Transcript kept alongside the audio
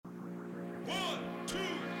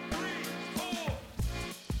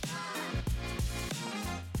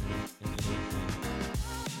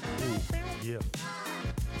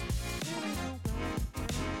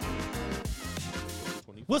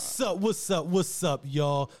What's up,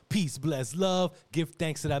 y'all? Peace, bless, love. Give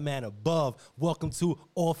thanks to that man above. Welcome to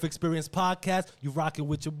Off Experience Podcast. You rocking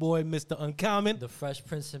with your boy, Mr. Uncommon. The Fresh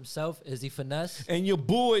Prince himself, Izzy Finesse. And your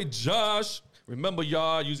boy, Josh. Remember,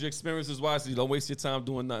 y'all, use your experiences wisely. Don't waste your time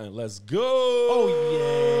doing nothing. Let's go. Oh,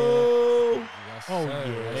 yeah. Yes, Oh, sir.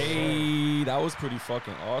 yeah. Hey, that was pretty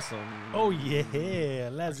fucking awesome. Oh, yeah.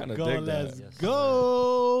 Let's kinda go. dig that. Let's Yes,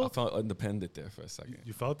 go. I felt independent there for a second.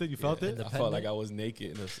 You felt it? You felt it? I felt like I was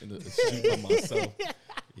naked in the street by myself.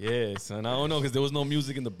 Yeah, son. I don't know because there was no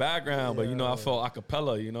music in the background, but I felt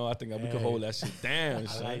acapella. I think we could hold that shit down.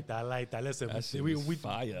 I like that. Listen, That shit we was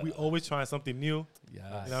fire. we always trying something new. Yes. You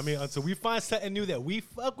know what I mean? Until we find something new that we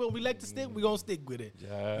fuck with, we like to stick, we gonna stick with it. Yeah.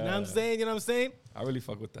 You know what I'm saying? You know what I'm saying? I really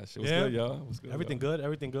fuck with that shit. What's Yeah. good, y'all? What's good? Everything y'all? good?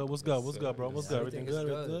 Everything good? What's good? What's good, bro? What's good? Everything good?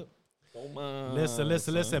 Everything is Everything good? Don't mind,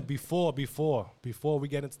 Listen. son. Before we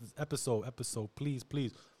get into this episode, please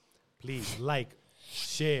like,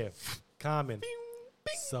 share, comment,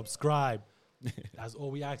 subscribe. That's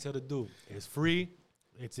all we ask you to do. It's free.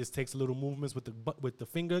 It just takes a little movements with the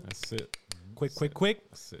finger. That's it. Quick.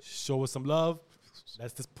 That's it. Show us some love.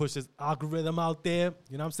 Let's just push this algorithm out there.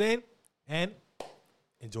 You know what I'm saying? And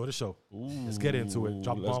enjoy the show. Let's get into it.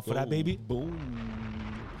 Drop a Let's bomb for that, go. baby. Boom.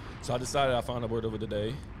 So I found a word of the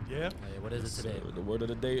day. Yeah. Hey, what is it today? So the word of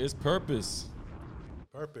the day is purpose.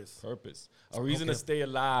 Purpose. Purpose. A reason to Okay. stay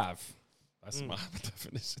alive. That's my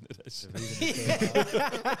definition of that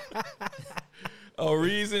shit. A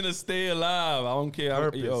reason to stay alive. I don't care.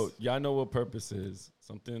 Purpose. Y'all know what purpose is.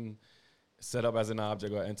 Something set up as an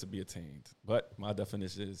object or end to be attained. But my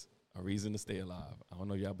definition is a reason to stay alive. I don't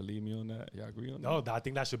know if y'all believe me on that. Y'all agree on that? No, I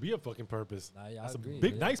think that should be a fucking purpose. Nah, yeah, I That's agree, a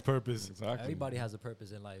big, yeah. nice purpose. Exactly. Everybody has a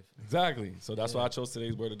purpose in life. Exactly. So that's why I chose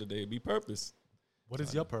today's word of the day. Be purpose. What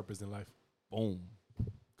is your purpose in life? Boom.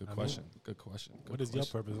 Good I question. Good question. Good What is your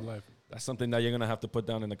question. purpose in life? That's something that you're going to have to put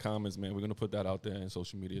down in the comments, man. We're going to put that out there in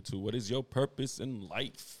social media too. What is your purpose in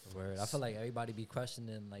life? Word. I feel like everybody be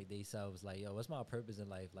questioning like themselves, like, yo, what's my purpose in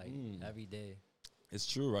life? Like every day. It's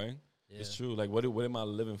true, right? Yeah. It's true. Like, what am I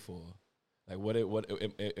living for? Like, what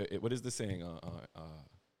is the saying?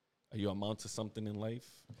 Are you amount to something in life,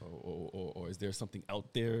 or is there something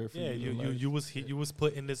out there? For Yeah, you, you was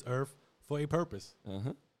put in this earth for a purpose.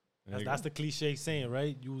 Uh-huh. That's the cliche saying,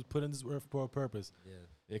 right? You was put in this earth for a purpose. Yeah.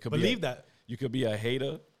 It could Believe that. You could be a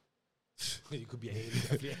hater. You could be a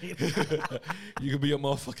hater. Definitely a hater. You could be a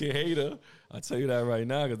motherfucking hater. I'll tell you that right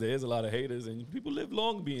now because there is a lot of haters and people live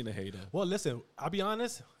long being a hater. Well, listen, I'll be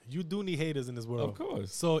honest. You do need haters in this world. Of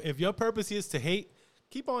course. So if your purpose is to hate,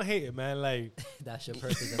 keep on hating, man. Like That's your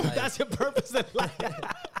purpose in life. that's your purpose in life.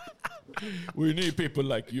 We need people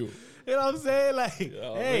like you. You know what I'm saying? Like,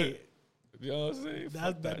 Yeah, hey. man. You know what I'm saying?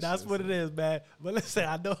 Fuck that That's shit, what son. it is, man. But listen,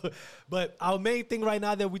 I know. But our main thing right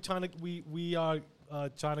now that we are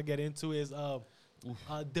trying to get into is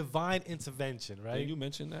divine intervention, right? Did you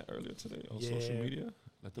mention that earlier today on social Yeah. media?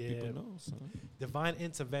 Let the Yeah. people know, son. Divine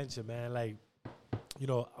intervention, man. Like, I'm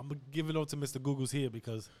gonna give it over to Mr. Googoo's here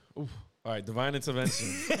because All right, divine intervention.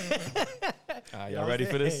 Y'all you know ready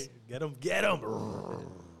what for I'm this? saying? Get him.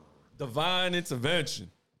 Divine intervention.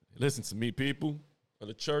 Listen to me, people of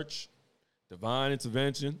the church. Divine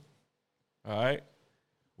intervention. All right.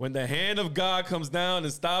 When the hand of God comes down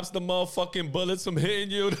and stops the motherfucking bullets from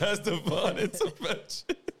hitting you, that's divine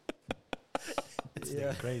intervention.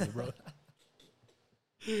 Yeah, crazy, bro.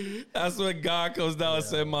 That's when God comes down and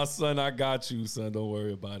said, my son, I got you, son. Don't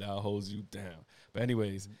worry about it. I'll hold you down. But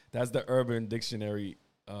anyways, that's the Urban Dictionary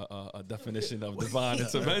definition of divine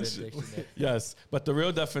intervention. Dictionary. Yes. But the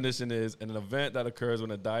real definition is an event that occurs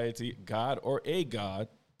when a deity, God or a God,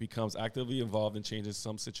 becomes actively involved in changing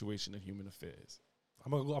some situation in human affairs.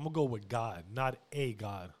 I'm gonna go with God, not a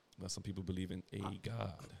God. But some people believe in a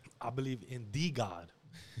God. I believe in the God.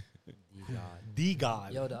 God. The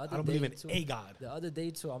God. Yo, the other I don't day believe in too, a God. The other day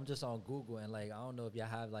too, I'm just on Google and like I don't know if y'all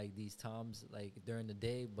have like these times like during the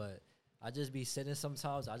day, but I just be sitting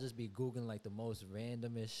sometimes. I just be Googling like the most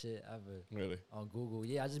randomest shit ever. Really? On Google.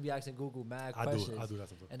 Yeah, I just be asking Google mad I questions. do that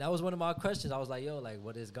sometimes. And that was one of my questions. I was like, yo, like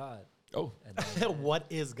what is God? Oh, And then, What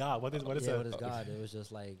is God? What is what that? is God? It was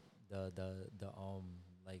just like the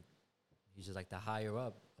like he's just like the higher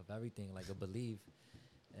up of everything, like a belief.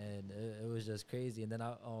 And it was just crazy. And then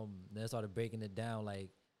I started breaking it down like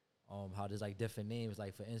how there's like different names,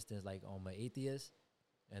 like for instance, like an atheist.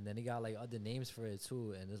 And then he got like other names for it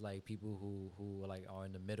too. And there's like people who like are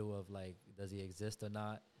in the middle of like, does he exist or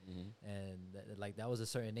not? And like that was a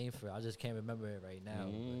certain name for it. I just can't remember it right now.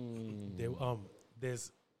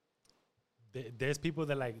 There's people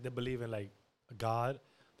that believe in like God.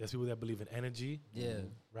 There's people that believe in energy. Yeah.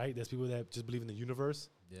 Right. There's people that just believe in the universe.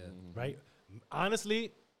 Yeah. Right.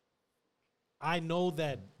 honestly, I know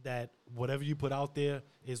that whatever you put out there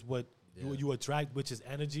is what you attract, which is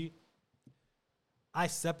energy. I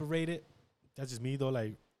separate it. That's just me though.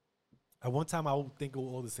 Like at one time I would think it was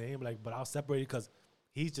all the same. Like, but I'll separate it because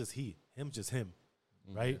he's just him just him,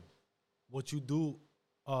 right? What you do,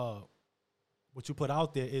 what you put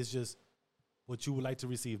out there is just what you would like to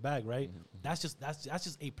receive back, right? That's just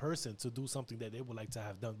a person to do something that they would like to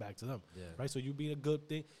have done back to them, right? So you being a good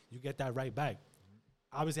thing, you get that right back.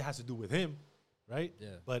 Obviously, it has to do with him, right? Yeah.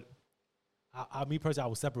 But me personally, I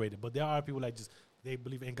will separate it. But there are people like just they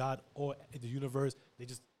believe in God or in the universe. They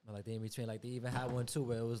just like they in between. Like they even had one too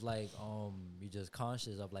where it was like you just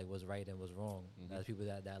conscious of like what's right and what's wrong. There's people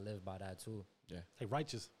that live by that too. Yeah, like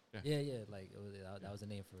righteous. Yeah. Like it was, that was the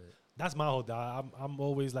name for it. That's my whole. I'm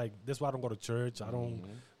always like this. Is why I don't go to church. I don't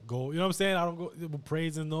go. You know what I'm saying? I don't go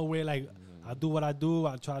praising nowhere. Like I do what I do.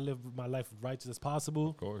 I try to live my life as righteous as possible.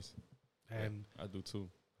 Of course. And I do too.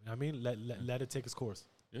 You know what I mean? Let it take its course.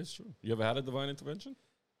 Yeah, it's true. You ever had a divine intervention?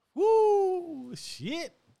 Woo,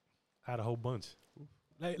 shit. I had a whole bunch.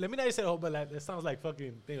 Like, let me not say a whole bunch. Like, that sounds like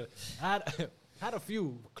fucking thing. I had a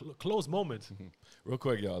few close moments. Real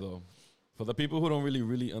quick, y'all, though. For the people who don't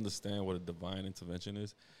really understand what a divine intervention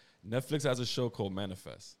is, Netflix has a show called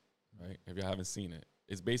Manifest, right? If you haven't seen it.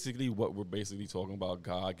 It's basically what we're basically talking about,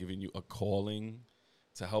 God giving you a calling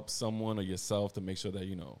to help someone or yourself to make sure that,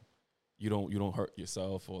 you know, you don't hurt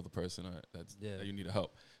yourself or the person that you need to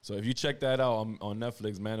help. So if you check that out on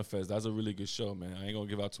Netflix, Manifest, that's a really good show, man. I ain't gonna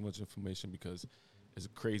give out too much information because it's a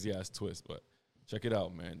crazy ass twist, but check it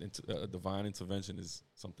out, man. Divine intervention is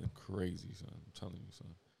something crazy, son. I'm telling you,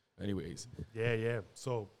 son. Anyways, yeah.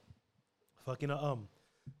 So, fucking all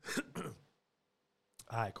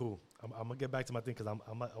right, cool. I'm gonna get back to my thing because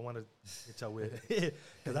I want to get y'all with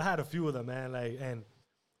because I had a few of them, man. Like, and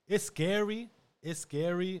it's scary. It's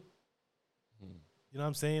scary. You know what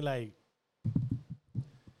I'm saying? Like,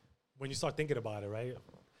 when you start thinking about it, right?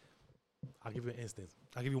 I'll give you an instance.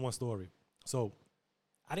 I'll give you one story. So,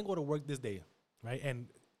 I didn't go to work this day, right? And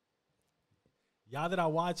y'all that are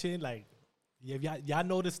watching, like, y'all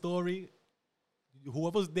know the story.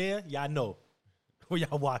 Whoever's there, y'all know.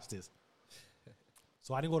 Y'all watch this.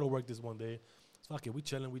 So, I didn't go to work this one day. So, fuck it. We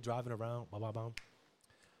chilling. We driving around. Blah, blah, blah.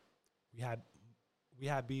 We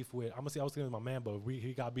had beef with, I'm going to say I was thinking with my man, but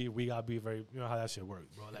he got beef. We got beef. Very, you know how that shit works,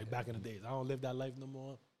 bro. Like back in the days. I don't live that life no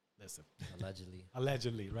more. Listen.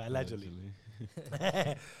 Allegedly, right? Allegedly.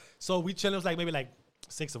 So we chilling. It was like maybe like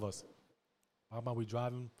 6 of us. We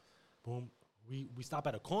driving. Boom. We stop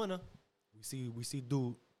at a corner. We see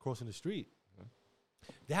dude crossing the street.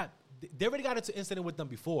 They already got into incident with them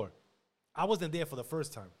before. I wasn't there for the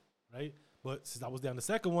first time, right? But since I was there on the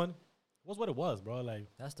second one, what's what it was, bro? Like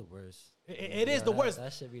that's the worst. It is the worst.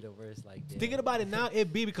 That should be the worst. Like damn. Thinking about it now,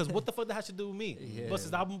 it be because what the fuck that has to do with me? Yeah. But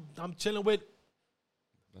since I'm chilling with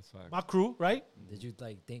my crew, right? Did you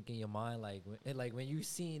like think in your mind like when you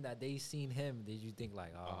seen that they seen him? Did you think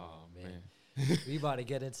like, oh man, we about to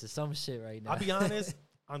get into some shit right now? I'll be honest.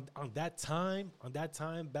 on that time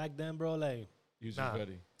back then, bro, like you just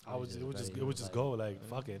ready. It would just go like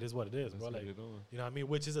fuck it. It is what it is, bro. Like you know what I mean?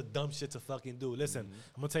 Which is a dumb shit to fucking do. Listen,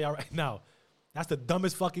 I'm gonna tell y'all right now, that's the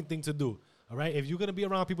dumbest fucking thing to do. All right, if you're gonna be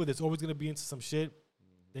around people that's always gonna be into some shit,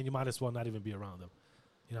 then you might as well not even be around them.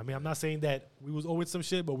 You know what I mean? I'm not saying that we was always some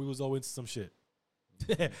shit, but we was always some shit.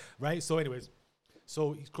 Right? So anyways,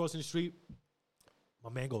 so he's crossing the street. My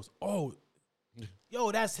man goes, "Oh,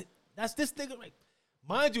 yo, that's this nigga." Right?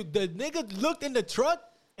 Mind you, the nigga looked in the truck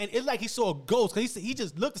and it's like he saw a ghost because he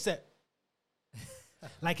just looked and said,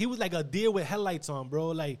 like he was like a deer with headlights on, bro.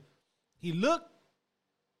 Like he looked,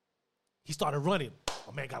 he started running.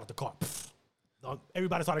 My man got out the car.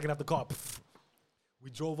 Everybody started getting out the car. We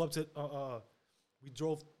drove up to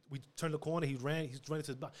we turned the corner. He's running to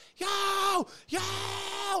his back. Yo!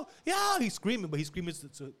 He's screaming, but he's screaming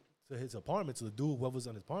to his apartment, to the dude, whoever's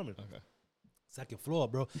on his apartment. Okay. Second floor,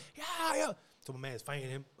 bro. Yeah. So my man's fighting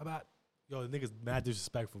him about, yo, the nigga's mad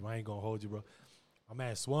disrespectful. I ain't gonna hold you, bro. My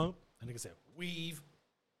man swung. The nigga said, weave.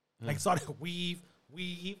 Like, started weave.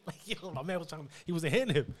 Like, yo, my man was trying to, he wasn't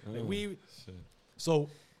hitting him. Like, weave. Shit. So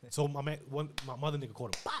my man, my mother nigga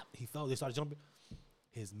caught him. Pop! He fell. They started jumping.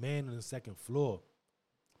 His man on the second floor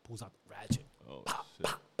pulls out the ratchet. Oh, pop, shit.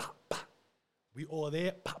 Pop. We all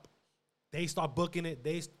there. Pop. They start booking it.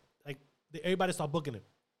 Everybody start booking it.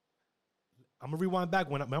 I'm gonna rewind back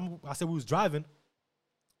when I said we was driving.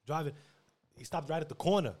 He stopped right at the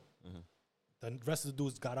corner. The rest of the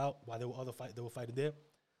dudes got out while they were fighting there.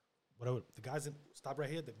 Whatever. The guys stopped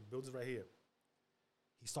right here. The building's right here.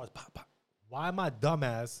 He starts pop. Why my dumb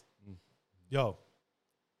ass? Yo,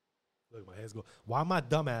 look, my hands go. Why my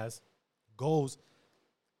dumb ass goes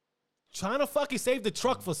trying to fucking save the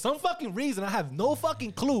truck for some fucking reason. I have no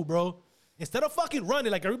fucking clue, bro. Instead of fucking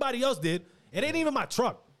running like everybody else did, it ain't even my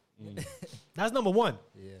truck. That's number one.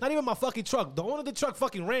 Yeah. Not even my fucking truck. The owner of the truck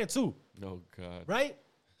fucking ran too. Oh God. Right?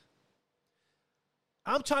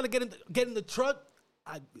 I'm trying to get in the truck.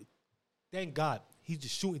 Thank God. He's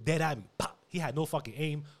just shooting dead at me. Pop. He had no fucking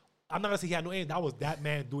aim. I'm not gonna say he had no aim. That was that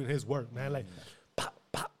man doing his work, man. Like, pop,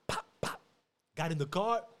 pop, pop, pop. Got in the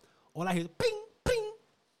car. All I hear is ping, ping.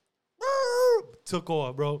 Took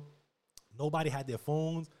off, bro. Nobody had their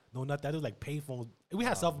phones. No, not that. It was like pay phones. We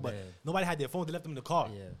had cell phones, but nobody had their phones. They left them in the car.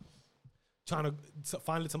 Yeah. Trying to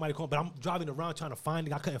finally somebody call, but I'm driving around trying to find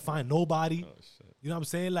it. I couldn't find nobody. Oh shit. You know what I'm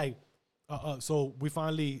saying? Like, so we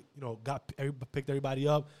finally, picked everybody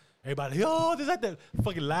up. Everybody, yo, this that,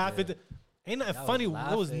 fucking laughing. Yeah. Ain't nothing That funny. was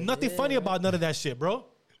There was laughing. nothing funny about none of that shit, bro.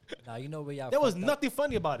 Now you know where y'all. There was fucked up, nothing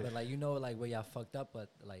funny about it. But like where y'all fucked up at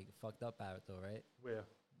though, right? Where?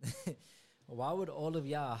 Why would all of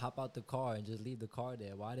y'all hop out the car and just leave the car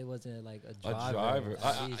there? Why there wasn't like a driver? driver.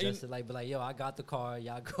 At least just to like be like, yo, I got the car.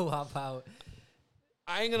 Y'all go hop out.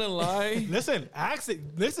 I ain't gonna lie. Listen, ask it.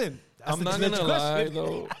 Listen, that's I'm the not legit gonna lie question.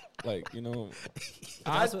 though. Like,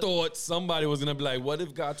 I what- thought somebody was gonna be like, what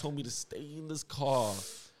if God told me to stay in this car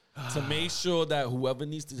to make sure that whoever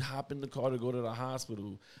needs to hop in the car to go to the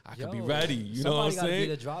hospital, I can be Yo, ready. You know what I'm somebody gotta saying?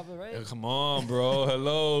 be the driver, right? Yeah, come on, bro.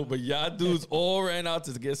 Hello. But y'all dudes all ran out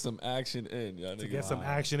to get some action in. Y'all To niggas. get some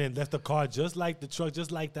action in. Left the car just like the truck,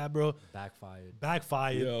 just like that, bro.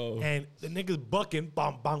 Backfired. Yo. And the niggas bucking,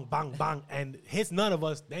 bang, bang, bang, bang, and hits none of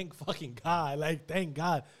us. Thank fucking God. Like, thank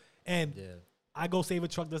God. And Yeah. I go save a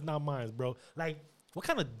truck that's not mine, bro. Like, what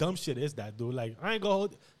kind of dumb shit is that, dude? Like, I ain't gonna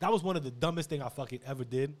hold. That was one of the dumbest thing I fucking ever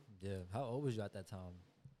did. Yeah. How old was you at that time?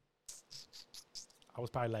 I was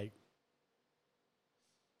probably like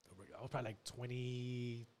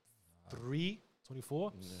 23,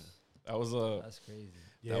 24. Yeah. That was a That's crazy.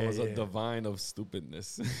 that was a divine of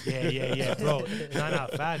stupidness. Yeah, bro. Nah,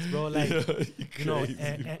 facts, bro. Like, you know, crazy,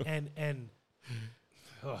 and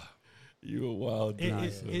you a wild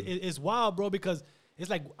dude. son. it's wild, bro, because it's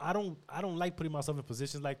like I don't like putting myself in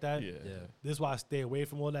positions like that. Yeah. This is why I stay away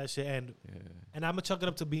from all that shit. And Yeah. I'm gonna chuck it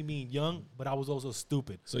up to be mean young, but I was also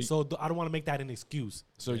stupid. So I don't want to make that an excuse.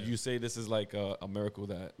 So you say this is like a miracle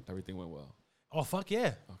that everything went well. Oh fuck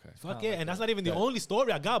yeah, Okay. fuck Oh, yeah, like and that's not even the that- only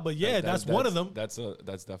story I got. But yeah, that's one of them. That's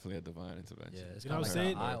definitely a divine intervention. Yeah. It's You know what I'm kinda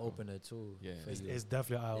saying? like an eye opener too. Yeah. for It's, you. it's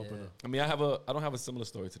definitely an eye opener. I mean, I don't have a similar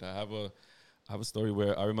story to that. I have a story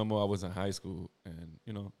where I remember I was in high school and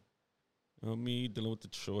me dealing with the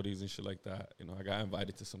shorties and shit like that. I got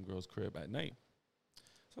invited to some girl's crib at night.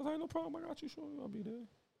 So I was like, no problem, I got you, shorty, I'll be there.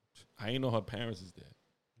 I ain't know her parents is there.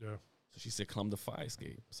 Yeah. So she said, climb the fire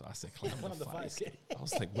escape. So I said, climb Climb the fire escape. I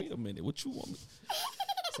was like, wait a minute, what you want me?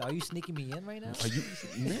 So are you sneaking me in right now? Are you,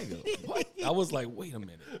 nigga, what? I was like, wait a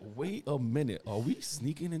minute. Are we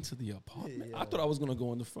sneaking into the apartment? Yeah. I thought I was going to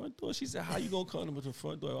go in the front door. She said, how you going to come to the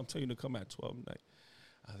front door? I'm telling you to come at 12 midnight.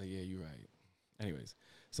 I was like, yeah, you're right. Anyways,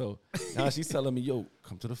 so now she's telling me, yo,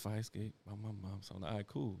 come to the fire escape. My mom. So I'm like, all right,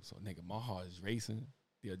 cool. So, nigga, my heart is racing.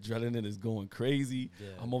 The adrenaline is going crazy. Yeah.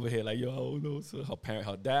 I'm over here like, yo, I don't know. So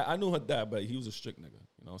her dad, I knew her dad, but he was a strict nigga.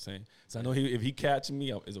 You know what I'm saying? So I know if he catching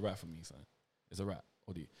me, it's a wrap for me, son. It's a wrap.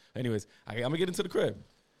 OD. Anyways, I'm going to get into the crib.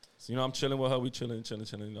 So, I'm chilling with her. We chilling.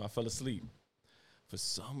 I fell asleep. For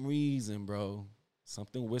some reason, bro,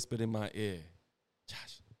 something whispered in my ear.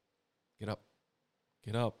 Josh, get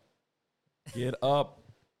up. Get up.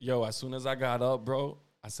 Yo, as soon as I got up, bro,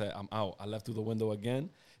 I said, I'm out. I left through the window again.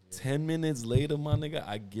 10 minutes later, my nigga,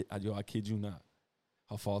 I kid you not.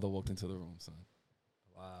 Her father walked into the room, son.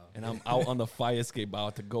 Wow. And I'm out on the fire escape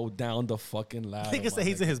about to go down the fucking ladder. Nigga said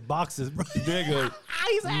he's in his boxes, bro. Nigga.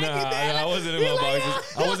 He's I wasn't in my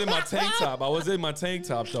boxes. I was in my tank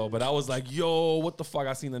top. Though. But I was like, yo, what the fuck?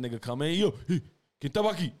 I seen the nigga come in. Yo, hey, get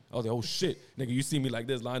tabaki. I was like, oh shit. Nigga, you see me like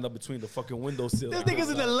this lined up between the fucking windowsill. This nigga's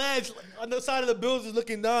in the ledge on the side of the building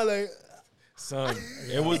looking down like. Son,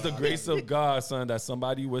 it was the grace of God, son, that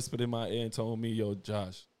somebody whispered in my ear and told me, yo,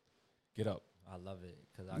 Josh, get up. I love it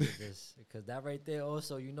because that right there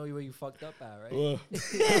also, where you fucked up at, right?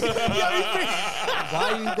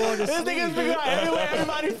 Why you going to This sleep? nigga's figuring out everywhere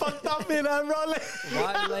everybody fucked up in that, bro.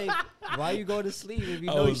 Like, Why you go to sleep if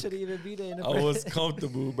you I know you was- shouldn't even be there in the I was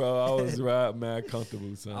comfortable, bro. I was mad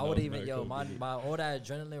comfortable, son. I would was even, mad yo, my comfortable. all that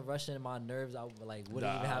adrenaline rushing in my nerves, I wouldn't even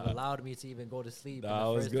have allowed me to even go to sleep Nah, it in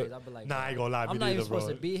the was first good. place. I'd be like, Nah, I ain't gonna lie, I'm me not even neither, supposed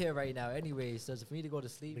bro. to be here right now anyway. So for me to go to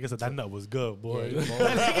sleep, nigga said that nut was good, boy. yeah,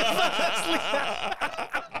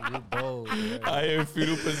 You bold. I am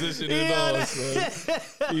fetal position and all, son.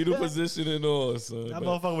 Fetal position and all, son. That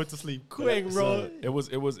But- motherfucker went to sleep quick, bro. son, it was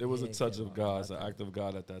He a ain't touch care of about God, it's an nothing. act of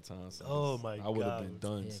God at that time. Son. Oh, my I would have God. been He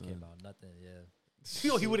done, ain't care son. about nothing. Yeah.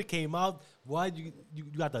 Yo, he would have came out. Why you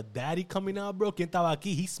got the daddy coming out, bro? Quien estaba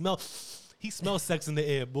aquí? He smelled sex in the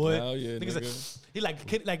air, boy. Hell yeah, Niggas nigga. he like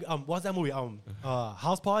what's that movie?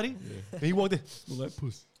 House Party. And he walked in. Smell like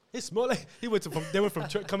pussy. It smelled like he went from they went from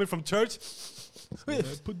church, coming from church.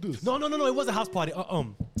 Put this. No, it wasn't House Party.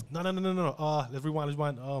 No. Let's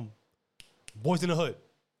rewind. Boys in the Hood.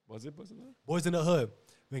 Was it? Boys in the Hood.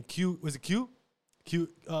 When Q was it Q? Q.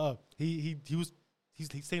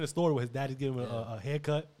 He's saying a story where his dad is giving him a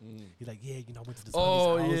haircut. He's like, yeah, I went to this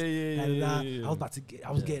Oh, house. yeah. I was about to get,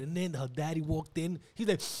 I was getting in. Her daddy walked in. He's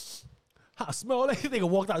like, I smell like nigga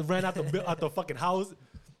walked out, ran out the fucking house.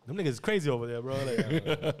 Them niggas is crazy over there, bro. Like,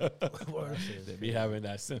 They be having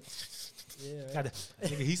that sense. Yeah.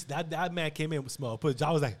 that man came in with smell.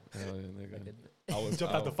 I was like, Hell yeah, nigga. I was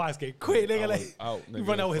jumped out the out. fire escape quick, nigga. I Like, was out, he nigga,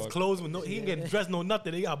 run out with his fuck. clothes with he ain't getting dressed, no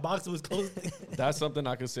nothing. He got a box with his clothes. That's something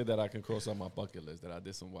I can say that I can cross on my bucket list, that I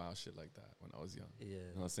did some wild shit like that when I was young. Yeah. You know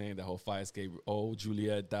what I'm saying? That whole fire escape, oh,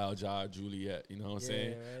 Juliet, thou, Jar, Juliet, you know what I'm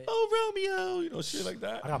saying? Right. Oh, Romeo, you know, shit like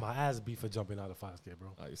that. I got my ass beat for jumping out of fire escape, bro.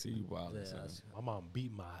 You see, you wild. Yeah, son. that's- My mom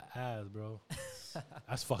beat my ass, bro.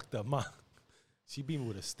 That's fucked up. She beat me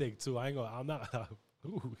with a stick too. I'm not.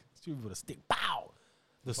 Ooh, she beat me with a stick. Pow.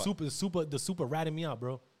 The super ratted me out,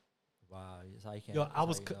 bro. Wow. That's how you can't. Yo, that's I how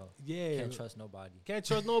was, you know. yeah. Can't trust nobody. Can't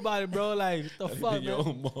trust nobody, bro. Like, what the Not fuck, even your man?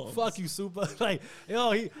 own mom. Fuck you, super. Like,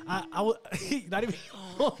 yo, he not even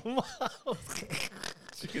your own mom.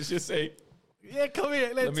 She can just say, Yeah, come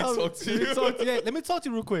here. Let me talk to you. Let me talk to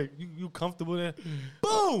you real quick. You comfortable there?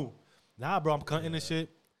 Boom. Nah, bro, I'm cutting this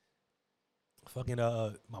shit. Fucking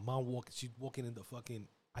my mom she's walking in the fucking.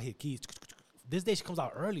 I hear keys. This day she comes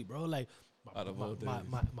out early, bro. Like Out of all days.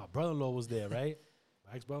 my brother-in-law was there, right?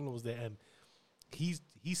 My ex-brother-in-law was there, and he's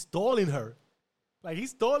stalling her. Like,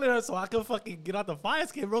 he's stalling her so I can fucking get out the fire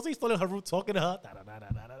escape, bro. So he's stalling her room, talking to her.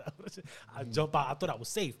 I jump out. I thought I was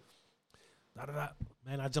safe.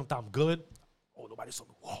 Man, I jumped out. I'm good. Oh, nobody saw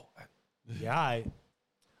me. Whoa. Yeah, I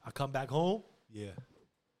come back home. Yeah.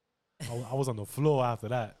 I was on the floor after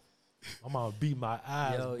that. My mom beat my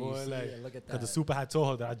ass, Yo, boy. you see Like, it, look at because the that. super had told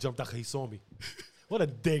her that I jumped out because he saw me. What a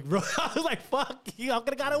dick, bro. I was like, fuck you. I could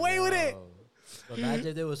have got away with it. Yo. But imagine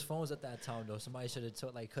if there was phones at that time though. Somebody should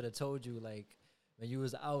have could have told you like when you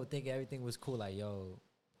was out thinking everything was cool. Like, yo,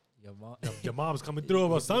 your mom, Your mom's coming through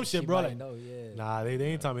or some shit, she bro. might Like, know, yeah. nah, they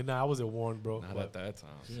ain't telling me. Nah, I wasn't warned, bro. not But- at that time.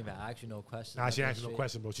 She didn't even ask you no questions. Nah, she nothing asked no straight.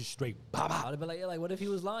 question, bro. She's straight. Bah, bah. I'd have been like, yeah, like, what if he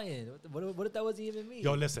was lying? What if that wasn't even me?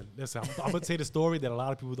 Yo, listen. I'm gonna tell you the story that a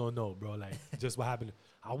lot of people don't know, bro. Like, just what happened.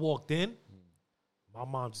 I walked in, my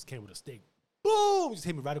mom just came with a stick. Boom! Just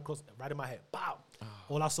hit me right in my head. Bow!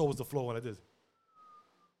 All I saw was the floor when I did.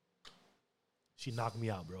 She knocked me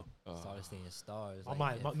out, bro. Started seeing stars. My like,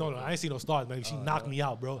 mind, yeah, no, I ain't seen no stars, man. She knocked me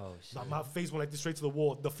out, bro. Oh, shit. My face went like this straight to the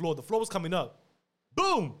wall. The floor was coming up.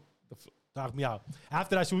 Boom! Knocked me out.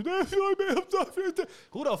 After that, she was,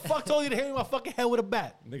 who the fuck told you to hit me in my fucking head with a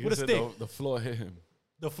bat? Nigga With a said stick. the floor hit him.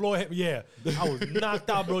 The floor hit me, yeah. I was knocked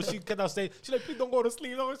out, bro. She kept on saying, she's like, please don't go to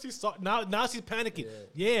sleep. No, now she's panicking.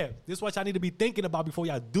 Yeah, this is what y'all need to be thinking about before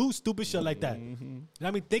y'all do stupid shit like that. You know what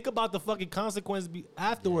I mean? Think about the fucking consequences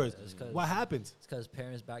afterwards. it's 'cause- What happens? It's because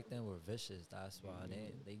parents back then were vicious. That's why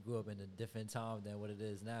they grew up in a different time than what it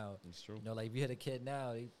is now. It's true. You know, like if you hit a kid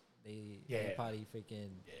now, they probably freaking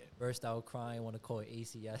burst out crying, want to call it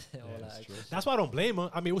ACS and all that. Extra shit. That's why I don't blame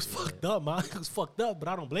her. I mean, it was fucked up, man. It was fucked up, but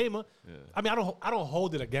I don't blame her. Yeah. I mean, I don't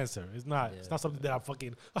hold it against her. It's not something that I'm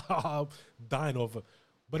fucking dying over.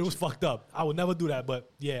 But it was fucked up. I would never do that.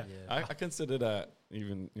 But yeah. I consider that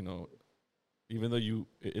even though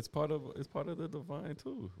it's part of the divine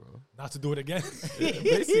too, bro. Not to do it again.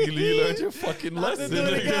 Basically, you learned your fucking Not to lesson. do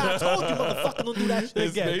it again. I nigga. told you, motherfucker, don't do that shit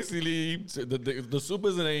It's again. basically the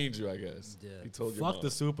super's an angel, I guess. Yeah. He told you. Fuck the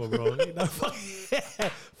super, bro.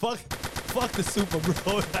 fuck the super,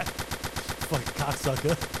 bro. Fucking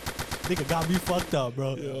cocksucker. Nigga got me fucked up,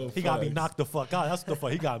 bro. Yo, he got me facts. knocked the fuck out. That's the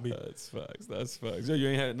fuck he got me. That's facts. Yo, you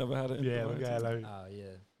ain't never had it. Yeah, we got like, Oh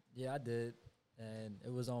yeah, I did, and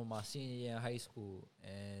it was on my senior year in high school,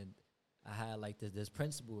 and I had like this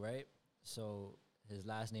principal, right? So his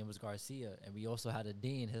last name was Garcia, and we also had a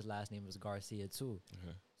dean. His last name was Garcia too.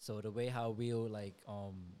 Okay. So the way how we'll like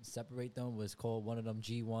separate them was called one of them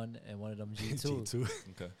G1 and one of them G2. G2.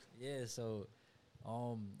 Okay. Yeah, so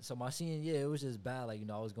So my senior year, it was just bad. Like,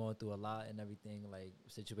 I was going through a lot and everything, like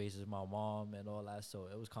situations with my mom and all that. So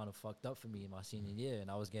it was kind of fucked up for me in my senior year, and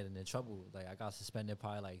I was getting in trouble. Like, I got suspended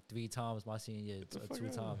probably like 3 times my senior year, 2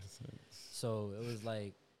 times. So it was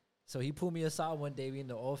like, so he pulled me aside one day. We in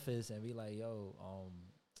the office and we like, yo,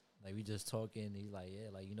 like we just talking. He's like, yeah,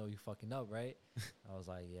 like, you fucking up, right? I was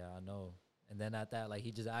like, yeah, I know. And then at that, like,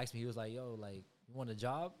 he just asked me, he was like, yo, like, you want a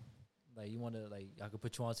job? Like, you want to, like, I could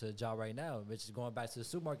put you on to a job right now, which is going back to the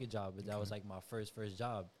supermarket job. But that was, like, my first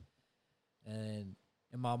job. And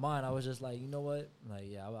in my mind, I was just like, you know what? Like,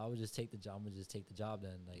 yeah, I would just take the job. I'm going to just take the job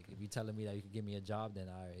then. Like, if you're telling me that you could give me a job, then,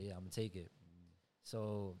 all right, yeah, I'm going to take it.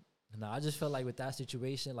 So, I just felt like with that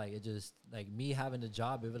situation, like, it just, like, me having a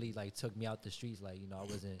job, it really, like, took me out the streets. Like, I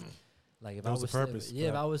wasn't... Like if that I was was the purpose.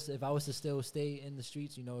 if I was to still stay in the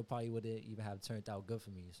streets, it probably wouldn't even have turned out good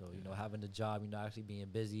for me. So having a job, actually being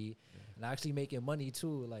busy and actually making money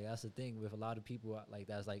too. Like that's the thing with a lot of people like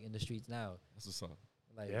that's like in the streets now. That's what's up.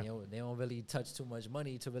 Like they don't really touch too much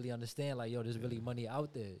money to really understand. Like there's really money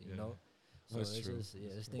out there. You know. So that's it's true.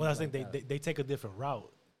 just Well, I think they take a different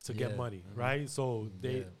route to get money, right? So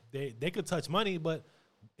they could touch money, but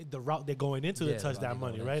the route they're going into to touch that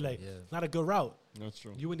money, right? Like it's not a good route. That's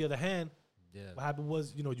true. You on the other hand, what happened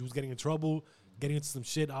was, you was getting in trouble, getting into some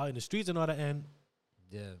shit out in the streets and all that, and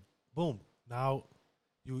boom, now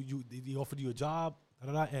he offered you a job,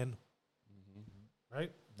 and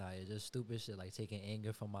right? Nah, it's just stupid shit like taking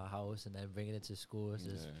anger from my house and then bringing it to school. It's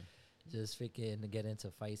just freaking to get into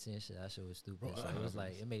fights and shit. That shit was stupid. So it was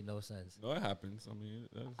like it made no sense. No, it happens. I mean,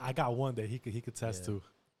 I got one that he could test to,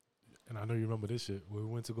 and I know you remember this shit. Where we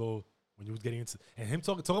went to go when you was getting into and him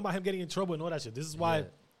talking about him getting in trouble and all that shit. This is why.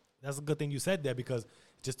 That's a good thing you said there because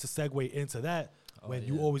just to segue into that, when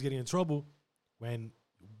you always getting in trouble, when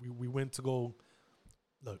we went to go,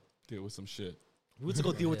 deal with some shit. We went to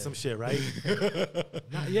go deal with some shit, right?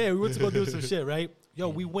 We went to go deal with some shit, right? Yo,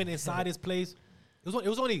 we went inside his place. It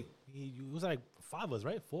was like 5 of us,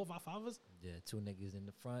 right? 4 or 5 of us? Yeah, 2 niggas in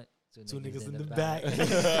the front. Two niggas in the back.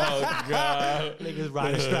 Oh, God. Niggas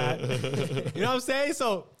riding strap. You know what I'm saying?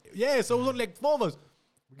 So it was only like 4 of us.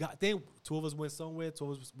 We got 2 of us went somewhere. 2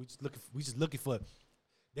 of us we just looking for.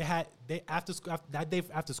 After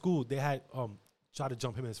school they had tried to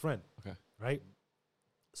jump him and his friend. Okay. Right.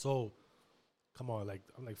 So, come on, like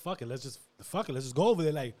I'm like fuck it, let's just go over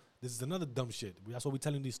there. Like this is another dumb shit. That's why we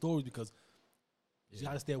telling these stories because you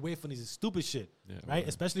gotta stay away from these stupid shit, right?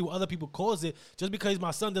 Especially when other people cause it. Just because he's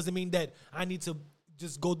my son doesn't mean that I need to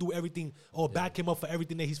just go do everything or back him up for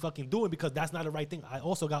everything that he's fucking doing because that's not the right thing. I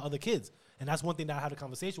also got other kids. And that's one thing that I had a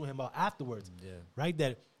conversation with him about afterwards, right?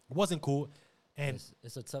 That wasn't cool. And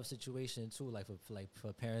it's a tough situation too, like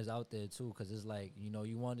for parents out there too, because it's like,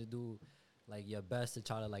 you want to do like your best to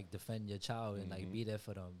try to like defend your child and like be there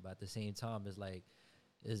for them. But at the same time, it's like,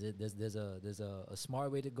 there's a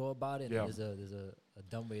smart way to go about it, and there's a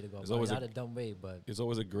dumb way to go about it. Not a dumb way, but there's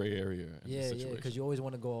always a gray area. Because you always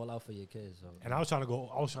want to go all out for your kids. So. And I was trying to go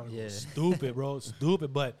stupid, bro,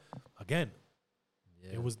 stupid. But again,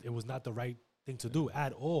 it was not the right thing to do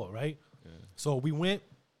at all, right? Yeah. So we went,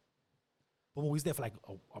 but when we was there for like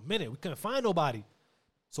a minute, we couldn't find nobody.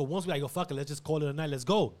 So once we like, yo, fuck it, let's just call it a night, let's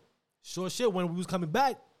go. Sure shit, when we was coming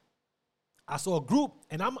back, I saw a group,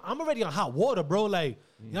 and I'm already on hot water, bro. Like,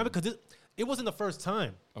 you know, because it wasn't the first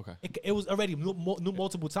time. Okay. It was already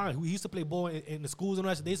multiple times. He used to play ball in the schools and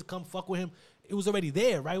all that. They used to come fuck with him. It was already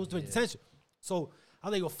there, right? It was the detention. So I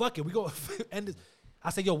was like, yo, fuck it. We go. And I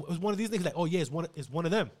said, yo, it was one of these niggas. Like, oh, yeah, it's one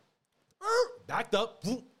of them. Backed up.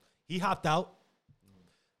 He hopped out.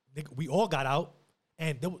 We all got out.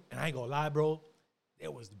 And I ain't gonna lie, bro. There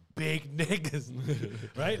was big niggas,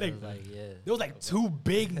 right? Like, there was like 2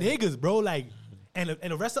 big niggas, bro. Like, and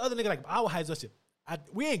the rest of the other niggas, like our heights, shit.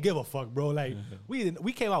 We ain't give a fuck, bro. Like,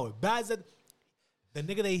 we came out with bad. The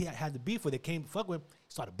nigga they had the beef with, they came fuck with him,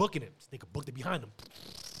 started booking him. This nigga booked it behind him,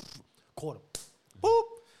 caught him, boop,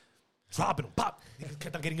 dropping him, pop. Niggas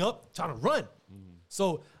kept on getting up, trying to run.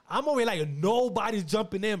 So I'm already like, nobody's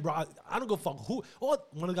jumping in, bro. I don't give a fuck who. Oh,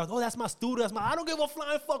 one of the guys, oh, that's my student. I don't give a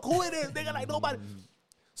flying fuck who it is. Nigga, like nobody.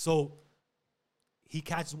 So he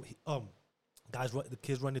catches the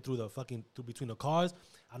kids running through between the cars.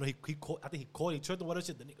 I know he caught, I think he caught, he tripped or whatever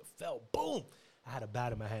shit. The nigga fell, boom. I had a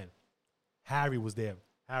bat in my hand. Harry was there.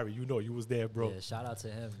 Harry, you know you was there, bro. Yeah, shout out to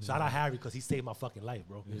him. Shout out Harry because he saved my fucking life,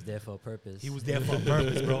 bro. He was there for a purpose. He was there for a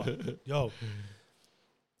purpose, bro. Yo.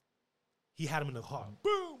 He had him in the car.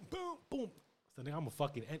 Boom, boom, boom. So nigga, I'm a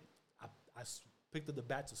fucking, and I picked up the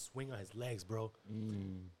bat to swing on his legs, bro.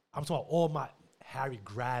 I'm talking all my, Harry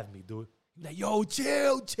grabbed me, dude. He like, yo,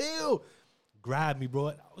 chill. grabbed me, bro.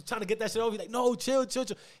 I was trying to get that shit over. He's like, no, chill.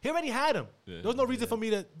 He already had him. There was no reason for me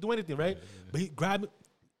to do anything, right? But he grabbed me,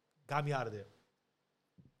 got me out of there.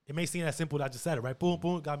 It may seem as simple as I just said it, right?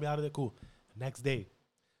 Boom, got me out of there. Cool. Next day,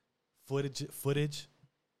 footage.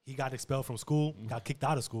 He got expelled from school. Got kicked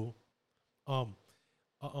out of school.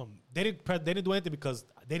 They didn't do anything because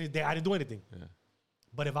I didn't do anything. Yeah.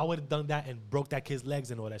 But if I would have done that and broke that kid's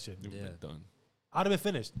legs and all that shit, done. I'd have been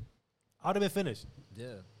finished.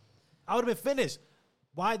 Yeah. I would have been finished.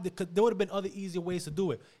 Why? Because there would have been other easier ways to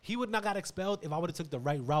do it. He would not got expelled if I would have took the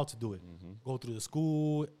right route to do it. Go through the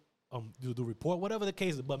school, do the report, whatever the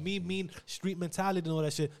case is. But me mean street mentality and all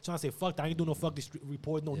that shit, trying to say, fuck that, I ain't do no fucking street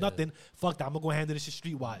report, nothing. Fuck that, I'm gonna go handle this shit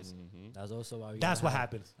streetwise. That's also why what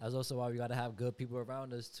happens. That's also why we gotta have good people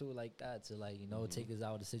around us too, like that, to like, take us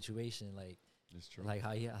out of the situation. Like, it's true. Like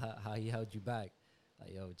how he held you back.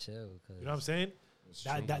 Like, yo, chill. Cause you know what I'm saying?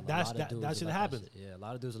 That shit happens. Yeah, a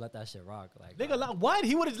lot of dudes will let that shit rock. Like, nigga, what?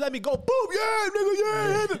 He would have just let me go. Boom, yeah,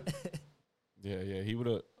 nigga, yeah. Yeah, he would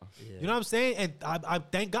have. You know what I'm saying? And I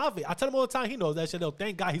thank God for it. I tell him all the time, he knows that shit though.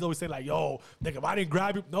 Thank God. He's always saying like, yo, nigga, if I didn't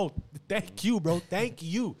grab you. No, thank you, bro. Thank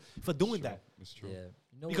you for doing that. It's true.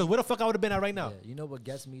 Yeah. Because where the fuck I would have been at right now? Yeah. You know what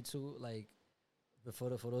gets me too? Like, for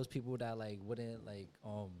those people that like wouldn't like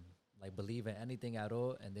believe in anything at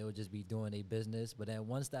all, and they would just be doing their business. But then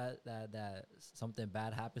once that something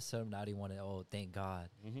bad happens to them, now they want to, thank God.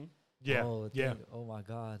 Yeah, Oh my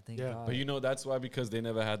God, thank God. But that's why, because they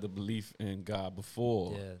never had the belief in God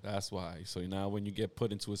before. Yeah. That's why. So now when you get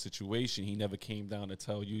put into a situation, he never came down to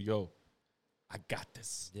tell you, yo, I got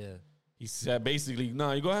this. Yeah. He said basically,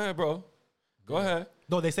 nah, you go ahead, bro. Go ahead.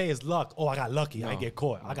 No, they say it's luck. Oh, I got lucky. No. I didn't get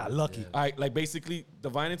caught. I got lucky. All right, like basically,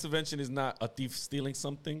 divine intervention is not a thief stealing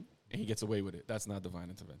something and he gets away with it. That's not divine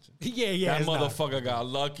intervention. Yeah. That motherfucker got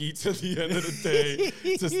lucky to the end of the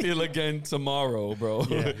day to steal again tomorrow, bro.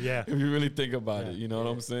 Yeah. If you really think about it, you know what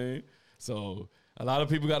I'm saying? So a lot of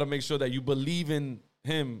people got to make sure that you believe in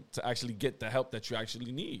him to actually get the help that you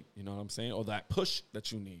actually need. You know what I'm saying? Or that push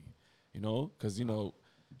that you need, because,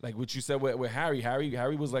 like what you said with Harry.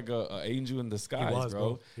 Harry was like a angel in disguise,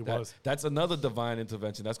 bro. He was. That's another divine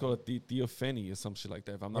intervention. That's called a theophany or some shit like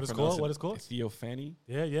that. If I'm not What is called? Theophany.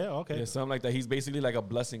 Yeah, okay. Yeah, something like that. He's basically like a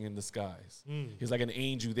blessing in disguise. He's like an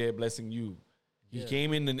angel there blessing you. He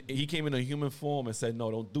came in a human form and said, "No,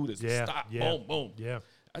 don't do this. Yeah, Stop. yeah. Boom. Yeah.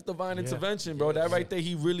 That's divine intervention, bro. That right there,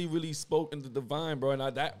 he really, really spoke in the divine, bro.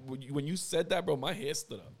 And when you said that, bro, my hair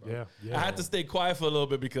stood up, bro. Yeah. I had to stay quiet for a little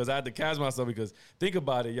bit because I had to catch myself, because think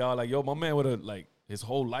about it, y'all. Like, yo, my man would have, like, his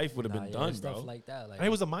whole life would have been done, stuff bro. like that. Like, And he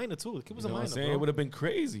was a minor, too. The kid was a minor, bro. It would have been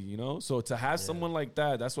crazy, So to have someone like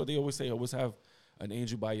that, that's what they always say. Always have an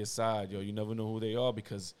angel by your side, yo. You never know who they are,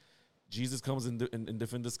 because Jesus comes in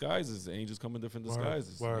different disguises. The angels come in different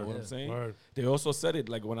disguises. You know what I'm saying? Word. They also said it,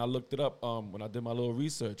 like when I looked it up, when I did my little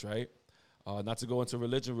research, right? Not to go into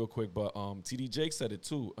religion real quick, but T.D. Jakes said it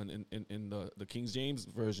too in the King James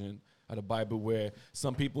version of the Bible, where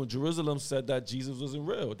some people in Jerusalem said that Jesus wasn't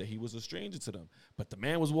real, that he was a stranger to them. But the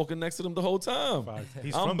man was walking next to them the whole time.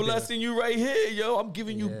 I'm blessing you right here, yo. I'm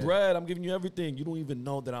giving you bread. I'm giving you everything. You don't even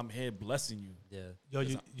know that I'm here blessing you. Yeah.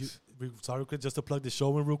 Yo, sorry, just to plug the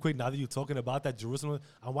show in real quick. Now that you're talking about that Jerusalem,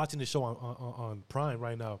 I'm watching the show on Prime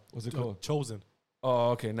right now. What's it called? Chosen.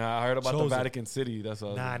 Oh, okay. Now I heard about Chosen. the Vatican City. That's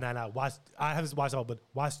all. Nah. Watch. I haven't watched it all, but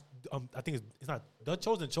watch. I think it's not the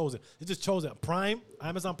Chosen. It's just Chosen. Prime,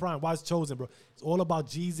 Amazon Prime. Watch Chosen, bro. It's all about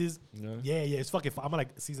Jesus. Yeah. It's fucking. I'm on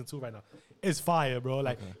like season 2 right now. It's fire, bro.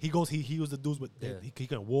 Like he goes, he heals the dudes, but he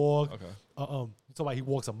can walk. Okay. So why he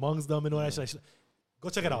walks amongst them and all that shit. Go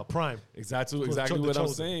check it out. Prime. Exactly what I'm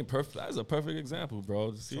saying. Perfect. That's a perfect example,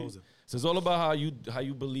 bro. See? Chosen. So it's all about how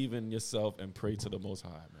you believe in yourself and pray to the Most High,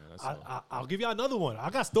 man. That's I'll give you another one. I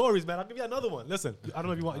got stories, man. I'll give you another one. Listen, I don't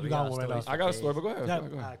know if you want. You got one right now. I got a story, but go ahead. Yeah, Go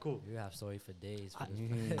ahead. all right, cool. you have story for days.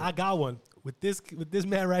 I got one with this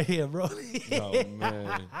man right here, bro. Oh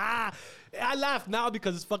man. I laugh now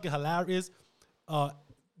because it's fucking hilarious.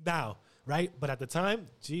 Now, right? But at the time,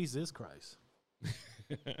 Jesus Christ.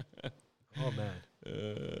 Oh man.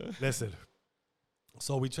 Listen.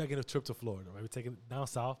 So we taking a trip to Florida, right? We're taking it down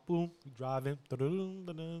south. Boom. We driving.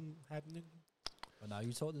 Happening. But now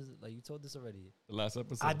you told this already. The last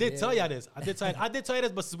episode. I did tell y'all this. I did tell you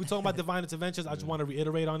this, but since we're talking about divine interventions, I just want to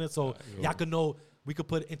reiterate on it so y'all can know, we could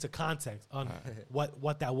put it into context on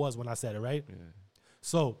what that was when I said it, right? Yeah.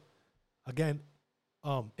 So, again,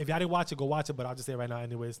 if y'all didn't watch it, go watch it, but I'll just say it right now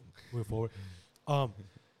anyways, moving forward.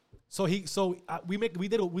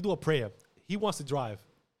 We do a prayer. He wants to drive,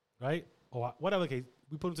 right? Or whatever case.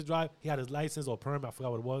 We put him to drive. He had his license or permit. I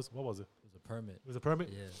forgot what it was. What was it? It was a permit. It was a permit?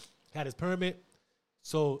 Yeah. He had his permit.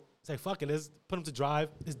 So it's like, fuck it, let's put him to drive.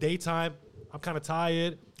 It's daytime. I'm kind of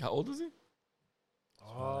tired. How old is he?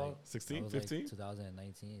 Oh, 16, was 15? Like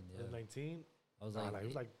 2019. Yeah. 19. I was Nah, like, like, it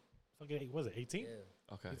was like, fucking, what was it, 18? yeah.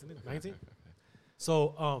 Okay. 18, okay, 19?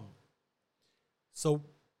 okay. So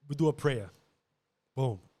we do a prayer.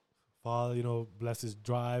 Boom. Father, bless his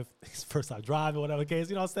drive. His first time driving, whatever the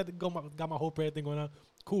case. I said, got my whole prayer thing going on.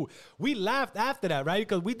 Cool. We laughed after that, right?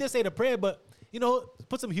 Because we did say the prayer, but,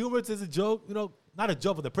 put some humor to the joke. Not a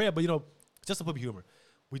joke with the prayer, but, just to put humor.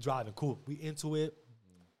 We driving, cool. We into it.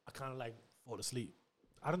 I kind of like fall asleep.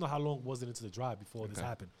 I don't know how long was it into the drive before this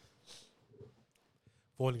happened.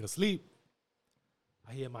 Falling asleep,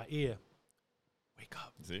 I hear in my ear, wake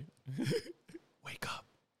up. See? Wake up.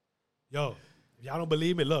 Yo, if y'all don't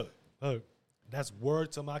believe me, look. That's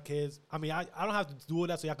word to my kids. I mean, I don't have to do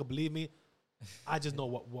that so y'all can believe me. I just know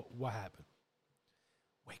what happened.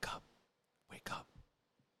 Wake up. Wake up.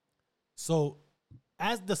 So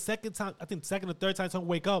as the second time, I think second or third time I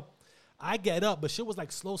wake up, I get up, but shit was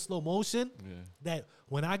like slow motion. Yeah. That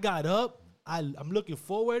when I got up, I'm looking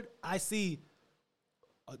forward. I see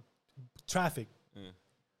traffic. Yeah.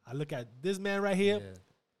 I look at this man right here. Yeah.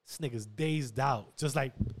 This nigga's dazed out. Just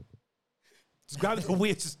grabbing the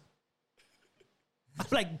wheel. I'm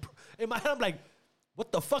like, in my head, I'm like,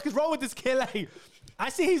 what the fuck is wrong with this kid? Like, I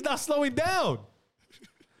see he's not slowing down.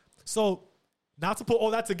 So, now to put all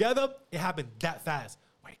that together, it happened that fast.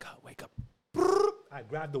 Wake up, wake up. Brrr. I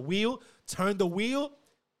grabbed the wheel, turned the wheel.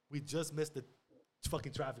 We just missed the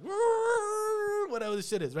fucking traffic. Whatever the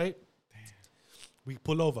shit is, right? Damn. We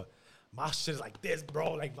pull over. My shit is like this,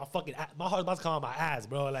 bro. Like, my heart's about to come on my ass,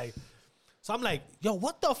 bro. Like, so I'm like, yo,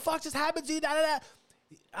 what the fuck just happened to you? I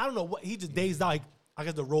don't know what. He just dazed out. Like, I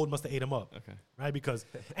guess the road must have ate him up. Okay. Right? Because,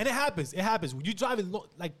 and it happens. It happens. When you driving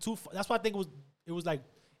like too far, that's why I think it was like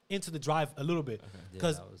into the drive a little bit.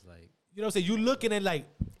 Because, I was like, you know what I'm saying? You looking at like,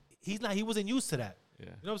 he wasn't used to that. Yeah.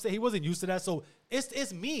 You know what I'm saying? He wasn't used to that. So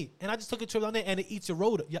it's me. And I just took a trip down there and it eats your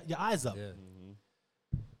road, your eyes up. yeah.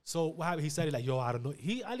 So what happened? He said it like, yo, I don't know.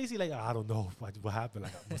 At least he like, I don't know what happened.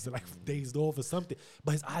 Like, was it like dazed off or something?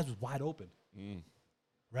 But his eyes was wide open.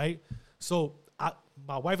 Right? So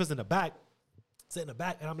my wife is in the back, sitting in the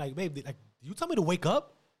back, and I'm like, babe, like, you tell me to wake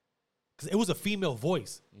up? Because it was a female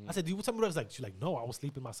voice. I said, do you tell me to wake up? She's like, no, I was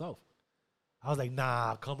sleeping myself. I was like,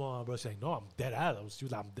 nah, come on, bro. She's like, no, I'm dead ass. She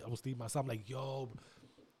was like, I was sleeping myself. I'm like, yo,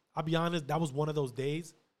 I'll be honest, that was one of those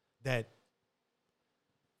days that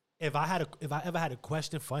if I ever had a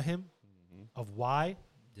question for him of why,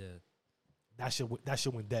 that shit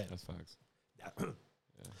went dead. That's facts.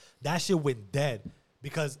 That shit went dead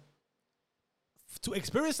because to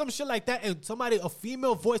experience some shit like that and a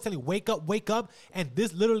female voice telling you, wake up, and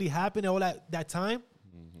this literally happened all that time.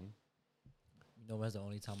 You know when's the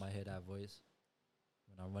only time I hear that voice?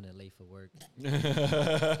 When I'm running late for work.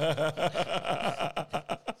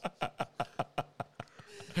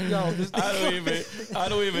 Yo, I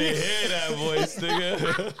don't even hear that voice,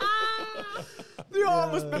 nigga. You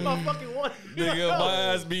almost spent my fucking one. Nigga, my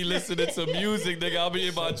ass be listening to music, nigga. I'll be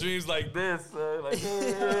in my dreams like this, man. Like,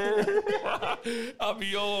 I'll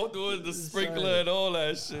be all doing the sprinkler and all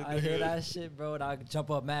that shit. I hear that shit, bro, and I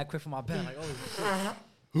jump up mad quick from my bed, like, oh, shit.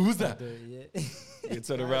 Who's that? Yeah. You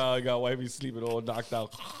turn around, got wifey sleeping all knocked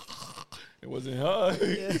out. It wasn't her.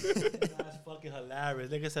 That's fucking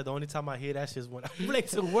hilarious. Like I said, the only time I hear that shit is when I'm late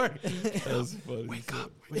to work. That's funny. Wake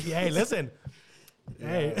up. Yeah, hey, listen.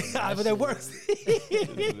 Hey, but that works.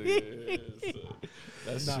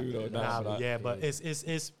 That's true though. Yeah, but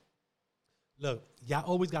it's look, y'all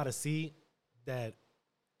always gotta see that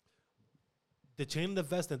the chain of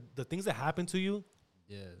events, the things that happen to you,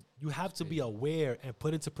 you have to be aware and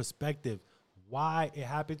put into perspective why it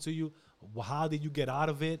happened to you. How did you get out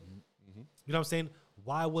of it? You know what I'm saying?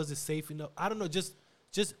 Why was it safe enough? I don't know. Just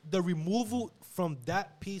the removal from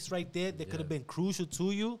that piece right there that could have been crucial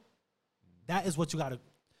to you. That is what you gotta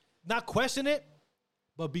not question it,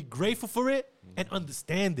 but be grateful for it and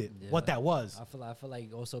understand it. What that was. I feel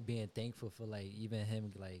like also being thankful for like even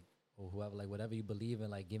him like or whoever like whatever you believe in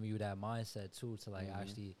like giving you that mindset too to like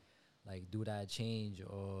actually like do that change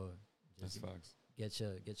or just That's facts.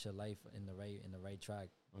 get your life in the right track.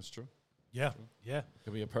 That's true. Yeah, yeah. It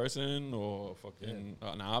could be a person or fucking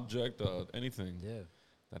an object or anything. Yeah.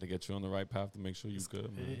 That'll get you on the right path to make sure you're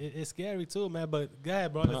good, man. It's scary too, man. But go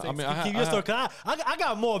ahead, bro. No, I mean, keep your story. I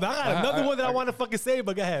got more, man. I got another one that I want to fucking say,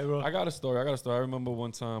 but go ahead, bro. I got a story. I remember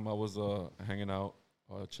one time I was hanging out,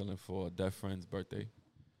 chilling for a dead friend's birthday.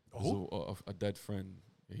 A dead friend.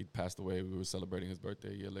 He passed away. We were celebrating his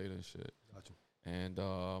birthday a year later and shit. Gotcha. And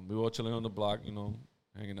we were all chilling on the block, you know,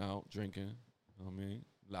 hanging out, drinking. You know what I mean?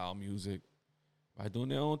 Loud music. Right, doing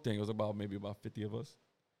their own thing. It was maybe about 50 of us.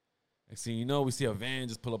 And see, you know, we see a van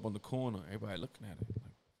just pull up on the corner. Everybody looking at it.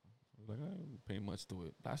 Like I ain't paying much to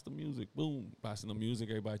it. Blast the music. Boom. Blasting the music.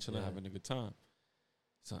 Everybody chilling, having a good time.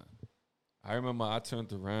 Son, I remember I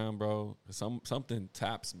turned around, bro. Something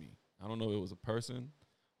taps me. I don't know if it was a person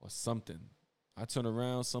or something. I turned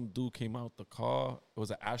around. Some dude came out the car. It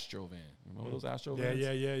was an Astro van. Remember those Astro vans?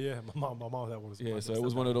 Yeah. My mom had one. Yeah, so it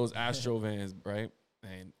was one of those Astro vans, right?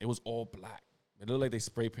 And it was all black. It looked like they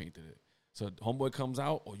spray painted it. So homeboy comes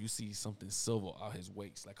out, or you see something silver out his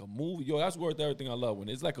waist, like a movie. Yo, that's worth everything I love. When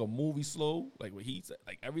it's like a movie slow, like what he,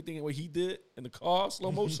 like everything what he did in the car,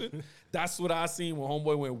 slow motion. That's what I seen when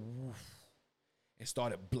homeboy went woof and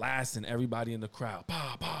started blasting everybody in the crowd.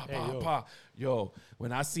 Pa, pa, pa, pa. Yo,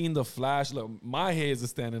 when I seen the flash, look, my hairs are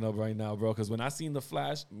standing up right now, bro. Because when I seen the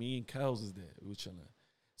flash, me and Kels was there. We were chilling.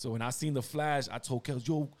 So when I seen the flash, I told Kels,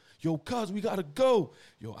 yo, cuz, we gotta go.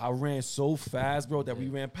 Yo, I ran so fast, bro, that we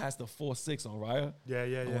ran past the 4-6 on Raya. Yeah.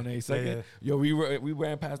 182nd. Yeah. Yo, we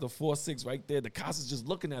ran past the 4-6 right there. The cops is just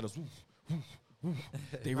looking at us.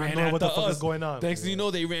 They ran after what the us. fuck is going on. Thanks, you know,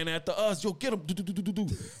 they ran after us. Yo, get them.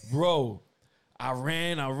 Bro, I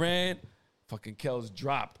ran. Fucking Kels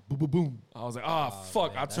dropped. Boom, boom, boom. I was like,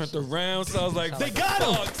 fuck. Man, I turned around, so I was like, They got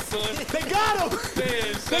him. fuck, son. They got him.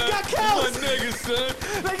 Damn, son. They got Kels. My nigga,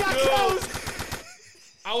 son. They got Kels.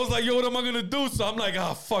 I was like, yo, what am I gonna do? So I'm like,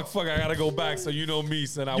 fuck, I gotta go back. So you know me,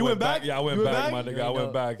 son. You went back? Yeah, I went You went back, back? my nigga. I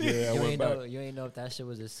went back. Yeah, I went back. You ain't know if that shit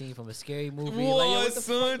was a scene from a scary movie. What, Like, yo, what the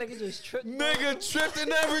son? fuck? Nigga just tripped. Nigga tripped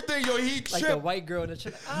and everything. Yo, he tripped. Like the white girl in the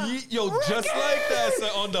trip. Yo, just like that, son,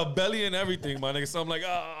 on the belly and everything, my nigga. So I'm like,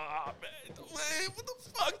 man, what the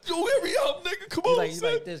fuck? Yo, hurry up, nigga. Come on, You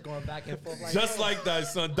son. like this going back and forth. Like Just like that,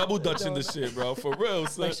 son. Double dutching the shit, bro. For real,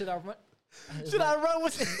 son. Like, should I run? Should I run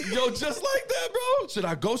with it? Yo, just like that, bro. Should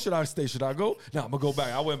I go? Should I stay? Should I go? Nah, I'm gonna go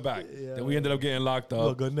back. I went back. Then we ended up getting locked You're a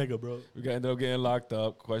up. good nigga, bro. Ended up getting locked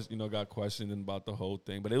up. Got questioned about the whole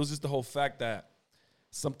thing. But it was just the whole fact that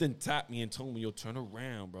something tapped me and told me, yo, turn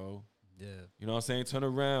around, bro. Yeah. You know what I'm saying? Turn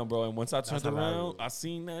around, bro. And once I turned That's around, hilarious. I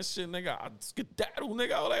seen that shit, nigga. I skedaddled,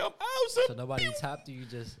 nigga. I was like, I'm out, son. So nobody tapped you. You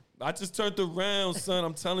just. I just turned around, son.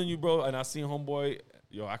 I'm telling you, bro. And I seen homeboy.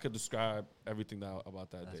 Yo, I could describe everything about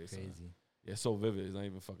that That's day, crazy. son. Yeah, it's so vivid. It's not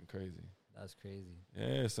even fucking crazy. That's crazy.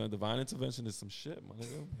 Yeah, son. Divine intervention is some shit, my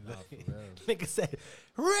nigga. Nah, for real. Nigga said,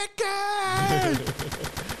 Ricky!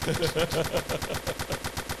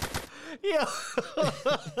 Yo.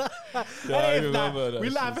 I Hey, remember that we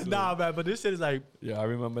shit, laughing son. now, man, but this shit is like, Yeah, I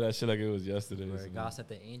remember that shit like it was yesterday. Where son. God sent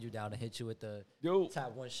the angel down and hit you with the Yo,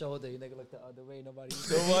 tap one shoulder. You nigga look the other way. Nobody.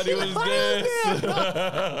 nobody was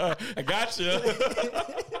there. I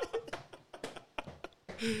gotcha.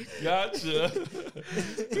 Gotcha.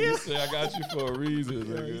 You say I got you for a reason,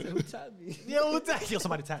 nigga. Who tapped me? yo,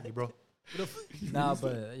 somebody tap me, bro. Nah,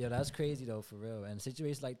 but yo, that's crazy though, for real. And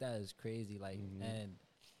situations like that is crazy. Like, and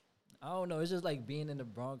I don't know, it's just like being in the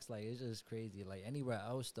Bronx, like it's just crazy. Like anywhere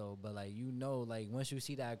else though, but like like once you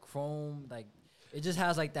see that chrome, like it just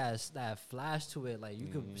has like that flash to it. Like you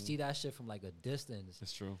could see that shit from like a distance.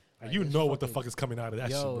 That's true. Like, You it's know what the fucking- fuck is coming out of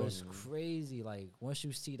that shit, Yo, bro. it's crazy. Like once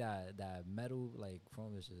you see that metal, like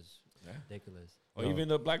chrome is just Yeah. ridiculous. Or even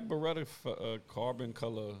the black Beretta carbon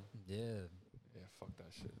color. Yeah. Yeah, fuck that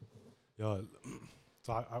shit. Yo,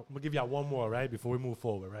 so I'm gonna give y'all one more, right? Before we move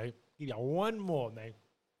forward, right? Give y'all one more, man.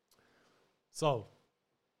 So,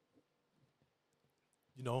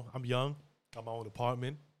 you know, I'm young, got my own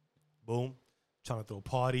apartment, boom, trying to throw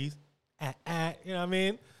parties, you know what I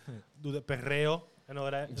mean? Do the perreo and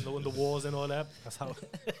all that, in the walls and all that. That's how,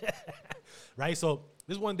 right? So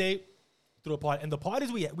this one day, threw a party, and the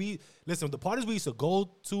parties we listen, the parties we used to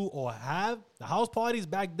go to or have, the house parties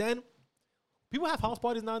back then. People have house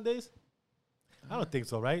parties nowadays. I don't think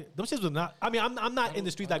so, right? Those shits was not. I mean, I'm not in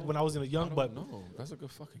the streets like when I was young, but no, that's a good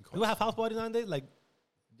fucking question. people have house parties nowadays. Like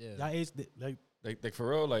Yeah. that age, like Like for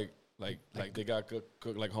real, like they got cook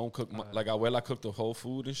like home cooked, like Abuela cooked the whole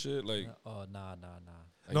food and shit. Like, Oh nah.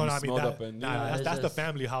 like no, you I mean smelled that, up and that's it's the just-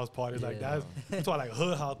 family house parties. Like Yeah. that's why like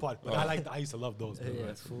hood house party. But I used to love those. Though, Yeah,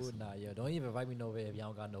 right? food, nah, yo. Don't even invite me nowhere if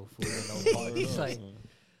y'all don't got no food and no parties. Like,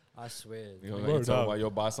 I swear. You know, like, like you Word talk up. about, yo,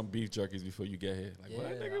 buy some beef jerkies before you get here. Like,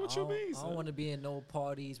 what, nigga, what you mean, I son? don't want to be in no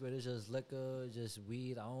parties where there's just liquor, just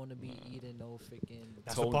weed. I don't want to be eating no freaking.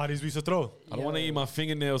 That's Told- the parties we used to throw. I don't want to Yo. eat my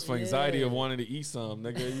fingernails for anxiety of Yeah. wanting to eat some,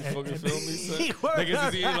 nigga. You fucking feel me, son? Word Niggas up.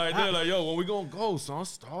 just eating like that, like, yo, when we gonna go, son? I'm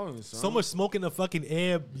starving, son. So much smoke in the fucking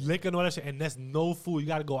air, liquor and all that shit, and that's no food. You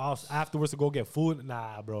gotta go out afterwards to go get food.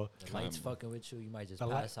 Nah, bro. The lights fucking with you. You might just The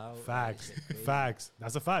li- pass out. Facts. Like, shit crazy. Facts.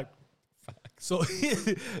 That's a fact. So,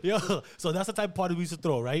 yo, so that's the type of party we used to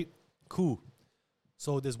throw, right? Cool.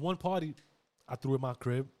 So there's one party I threw in my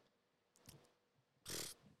crib.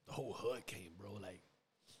 the whole hood came, bro. Like,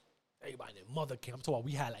 everybody, their mother came. I'm talking about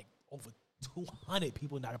we had like over 200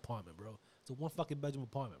 people in that apartment, bro. It's a one fucking bedroom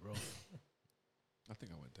apartment, bro. I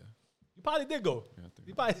think I went there. You probably did go. Yeah, I think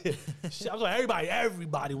You probably did. Shit, I'm sorry,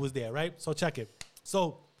 everybody was there, right? So check it.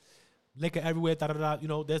 So liquor everywhere, You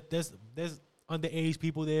know, there's underage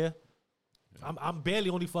people there. Yeah. I'm barely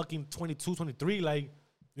only fucking 22, 23. Like,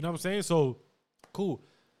 you know what I'm saying? So cool.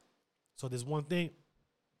 So there's one thing.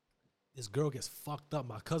 This girl gets fucked up.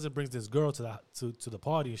 My cousin brings this girl to the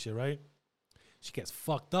party and shit, right? She gets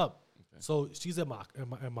fucked up. Okay. So she's in my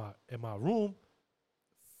room,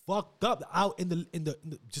 fucked up, out in the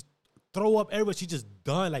just throw up everywhere. She just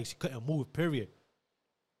done, like she couldn't move. Period.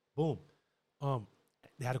 Boom.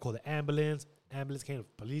 They had to call the ambulance. Ambulance came.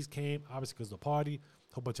 Police came. Obviously, because the party,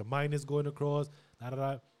 a whole bunch of minors going across.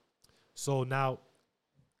 So now,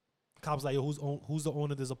 cops like, yo, who's the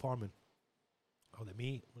owner of this apartment? Oh, that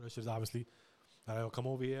me. One of those shit is obviously. I'll come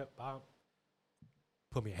over here. Bam.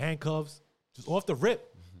 Put me in handcuffs. Just off the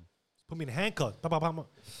rip. Just put me in handcuffs. Bam, bam, bam.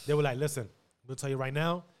 They were like, listen, I'm gonna tell you right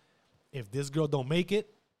now, if this girl don't make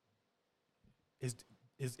it,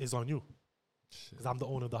 it's on you. Because I'm the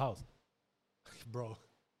owner of the house. Bro.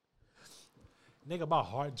 Nigga, my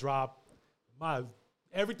heart dropped.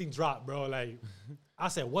 Everything dropped, bro. Like, I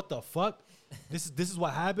said, what the fuck? This is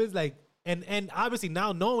what happens? Like, and obviously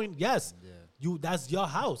now knowing, yes, that's your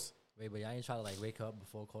house. Wait, but y'all ain't try to like wake her up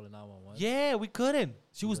before calling 911? Yeah, we couldn't.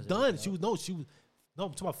 She was done. I'm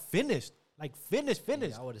talking about finished. Like, finished.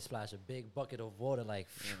 Yeah, I would have splashed a big bucket of water, like.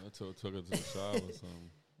 Yeah, I took her to the shower or something.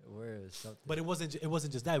 Where is something? But it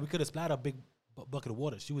wasn't just that. We could have splattered a big bucket of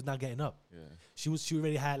water. She was not getting up. Yeah. She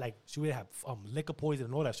already had liquor poison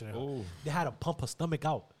and all that shit. They had to pump her stomach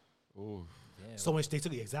out. Oh. So when they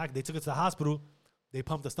took it to the hospital, they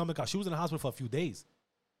pumped the stomach out. She was in the hospital for a few days.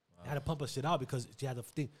 They had to pump her shit out because she had to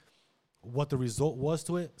think. What the result was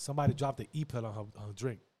to it, somebody dropped the E-pill on her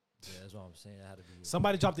drink. Yeah, that's what I'm saying. It had to be.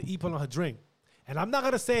 Somebody dropped the E-pill on her drink. And I'm not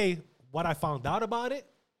going to say what I found out about it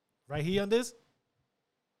right here on this,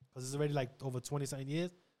 because it's already like over 20-something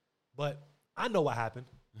years. But I know what happened.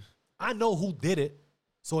 I know who did it.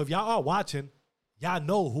 So if y'all are watching, y'all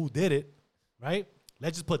know who did it, right?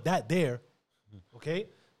 Let's just put that there, okay?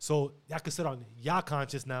 So y'all can sit on y'all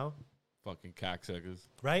conscious now. Fucking cocksuckers.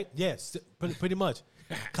 Right? Yes, pretty much.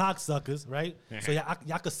 Cocksuckers, right? So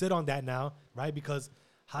y'all could sit on that now, right? Because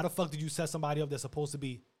how the fuck did you set somebody up that's supposed to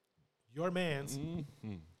be your man's,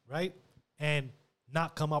 right? And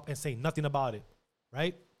not come up and say nothing about it,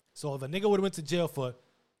 right? So if a nigga would have went to jail for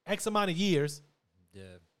X amount of years,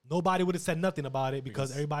 nobody would have said nothing about it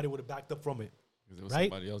because everybody would have backed up from it. Because it was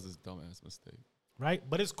right? somebody else's dumbass mistake. Right?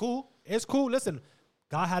 But it's cool. It's cool. Listen,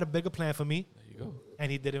 God had a bigger plan for me. There you go.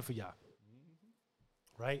 And he did it for y'all.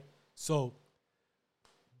 Right? So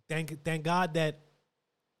thank God that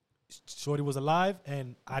Shorty was alive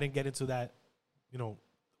and I didn't get into that, you know,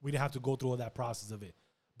 we didn't have to go through all that process of it.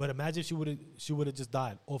 But imagine she would have just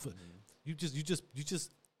died. Off of, you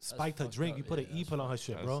just spiked her drink. You put an E-pill on her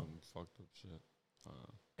shit, bro. Some fucked up shit.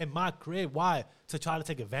 In my crib, why? To try to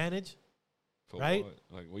take advantage? For right? What?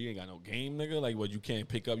 Like, well, you ain't got no game, nigga. Like, what, you can't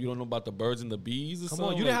pick up? You don't know about the birds and the bees or Come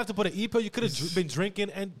something? on, you didn't have to put an E-pill. You could have been drinking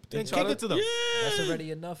and kick it to them. Yeah. That's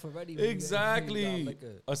already enough already. Exactly.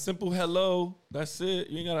 A simple hello. That's it.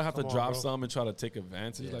 You ain't gotta have to drop bro. something and try to take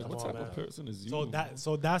advantage. Yeah, like, what type of person is you?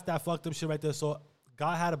 So that's that fucked up shit right there. So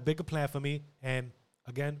God had a bigger plan for me. And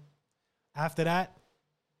again, after that,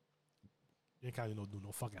 you ain't kind of do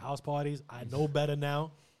no fucking house parties. I know better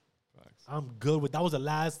now. Facts. I'm good with that. Was the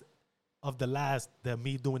last of the last that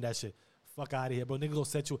me doing that shit. Fuck out of here, bro. Nigga go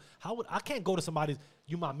set you. I can't go to somebody's,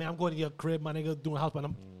 you my man, I'm going to your crib, my nigga doing house party.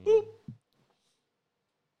 I'm boop.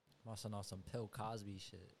 My son on some Bill Cosby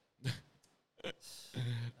shit. That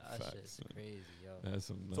shit's crazy, yo. That's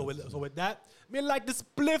some So with that, me like to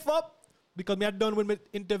spliff up because me are done with my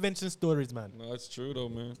intervention stories, man. No, that's true though,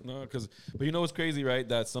 man. No, but you know what's crazy, right?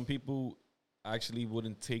 That some people actually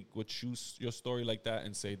wouldn't take your story like that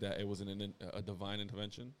and say that it was a divine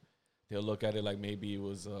intervention. They'll look at it like maybe it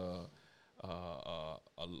was a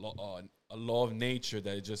law of nature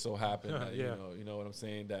that it just so happened. That, you know what I'm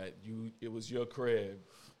saying? That it was your crib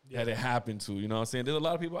that it happened to. You know what I'm saying? There's a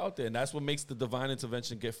lot of people out there, and that's what makes the divine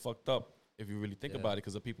intervention get fucked up if you really think about it,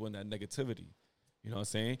 because of people in that negativity. You know what I'm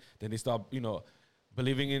saying? Then they start,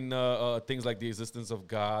 believing in things like the existence of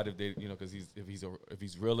God, if they, because if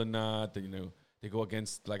he's real or not. Then, They go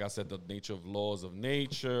against, like I said, the nature of laws of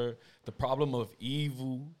nature, the problem of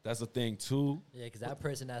evil. That's a thing too. Yeah, because that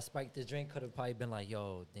person that spiked the drink could have probably been like,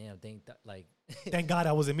 "Yo, damn, Thank God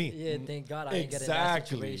that wasn't me. yeah, thank God I didn't get in that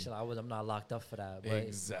Exactly. situation. I'm not locked up for that." But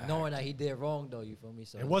Exactly. knowing that he did wrong, though, you feel me?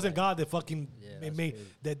 So It it's wasn't like, God that fucking Yeah, made, that's made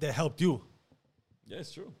crazy. that helped you. Yeah,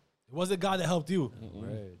 it's true. It wasn't God that helped you.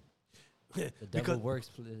 Word. The devil Because works.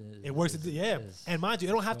 it works. Yeah, is- and mind you,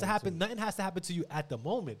 it don't have to so happen. too. Nothing has to happen to you at the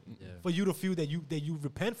moment Yeah. for you to feel that you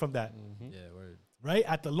repent from that. Yeah, word. Right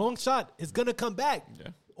at the long shot, it's gonna come back.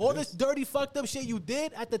 Yeah. All it this is. dirty, fucked up shit you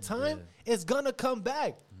did at the time, it's gonna come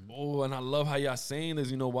back. Oh, and I love how y'all saying this.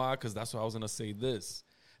 You know why? Because that's why I was gonna say this: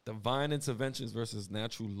 divine interventions versus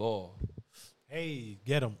natural law. Hey,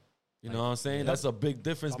 get him. You know what I'm saying? Yep. That's a big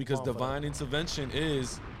difference I'm because down for that. divine intervention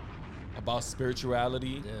is about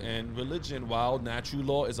spirituality Yeah. and religion, while natural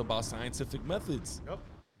law is about scientific methods. Yep.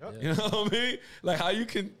 Yep. Yeah. You know what I mean? Like how you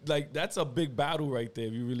can that's a big battle right there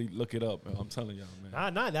if you really look it up. Man. I'm telling y'all,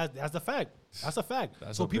 man. Nah, that's the fact. That's a fact.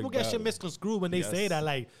 That's So a people big get shit battle. misconstrued when they say Yes. that,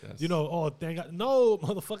 like, Yes. you know, oh, thank God. No,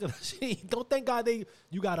 motherfucker, that shit, don't thank God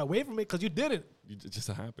you got away from it because you didn't. It just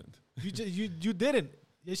happened. You didn't.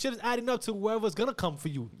 Your shit is adding up to whoever's gonna come for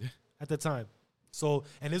you at the time. So,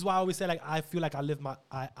 and this is why I always say, like, I feel like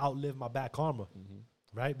I outlived my bad karma,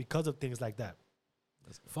 right? Because of things like that.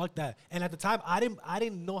 Fuck that. And at the time, I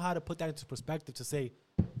didn't know how to put that into perspective to say,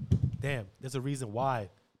 damn, there's a reason why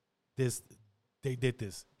they did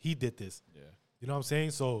this. He did this. Yeah. You know what I'm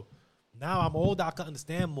saying? So now I'm older, I can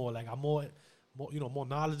understand more. Like I'm more more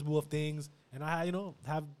knowledgeable of things, and I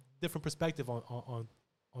have different perspective on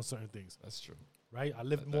certain things. That's true. Right? I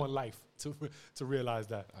lived more life to realize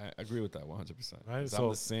that. I agree with that 100%. Right, I'm so-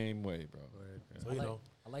 the same way, bro. Word. So I you like, know.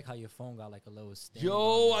 I like how your phone got like a little stain.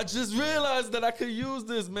 Yo, on I it. just realized that I could use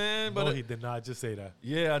this, man. But No, he did not just say that.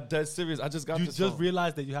 yeah, I'm dead serious. I just got You this just phone.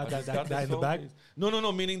 realized that you I had just that got this in the phone back. case.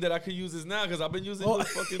 No, meaning that I could use this now because I've been using Oh. this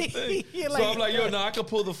fucking thing. You're So like- I'm like, yo, now I could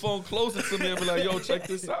pull the phone closer to me and be like, yo, check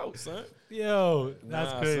this out, son. Yo,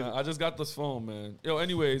 that's Nah, crazy. son, I just got this phone, man. Yo,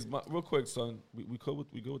 anyways, real quick, son. We go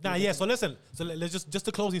with Nah, this? yeah. So listen. So let's just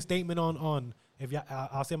a closing statement on if y'all,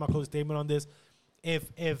 I'll say my closing statement on this.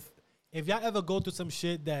 If y'all ever go through some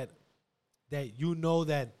shit that you know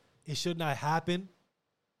that it should not happen,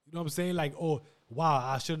 you know what I'm saying? Like, oh wow,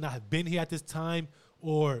 I should not have been here at this time,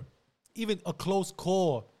 or even a close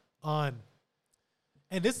call on.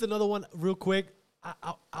 And this is another one, real quick.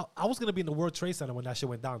 I was gonna be in the World Trade Center when that shit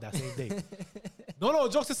went down that same day. No,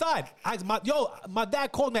 jokes aside. My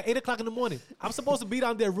dad called me at 8:00 in the morning. I'm supposed to be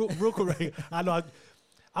down there real quick. I know.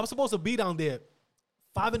 I'm supposed to be down there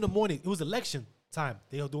 5 in the morning. It was election time.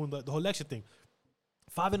 They were doing the whole election thing.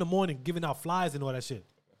 5 in the morning, giving out flyers and all that shit.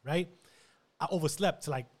 Right? I overslept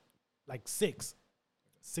to like 6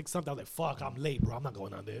 something. I was like, fuck, I'm late, bro. I'm not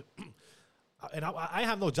going down there. And I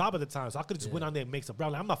have no job at the time, so I could have just went down there and make some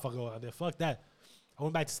bread. Like, I'm not fucking going down there. Fuck that. I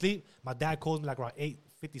went back to sleep. My dad calls me like around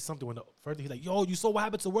 8:50 something. When the first he's like, "Yo, you saw what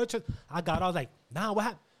happened to World Trade?" I got. I was like, "Nah, what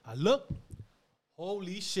happened?" I looked.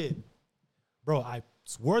 Holy shit, bro! I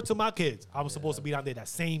swear to my kids, I was supposed to be down there that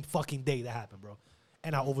same fucking day that happened, bro.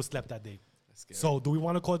 And I overslept that day. scary. So, do we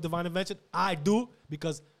want to call it divine intervention? I do,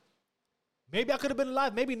 because maybe I could have been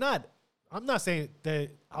alive, maybe not. I'm not saying that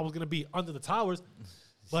I was gonna be under the towers,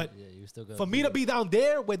 but Yeah, you still got for me to be down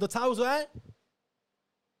there where the towers were at,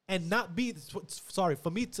 and not be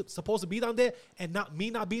for me to supposed to be down there and not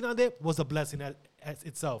being down there was a blessing as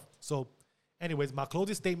itself. So, anyways, my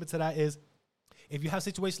closing statement to that is, if you have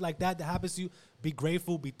situations like that happens to you, be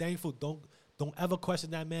grateful, be thankful. Don't ever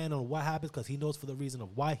question that man on what happens, because he knows for the reason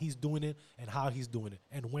of why he's doing it and how he's doing it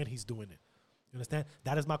and when he's doing it. You understand?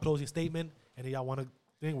 That is my closing statement. And then y'all want to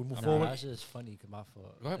think we move Nah, forward. that's just funny. Cause my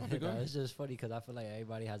fault. Go ahead, Bobby, go Nah, ahead. it's just funny because I feel like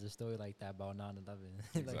everybody has a story like that about 9/11.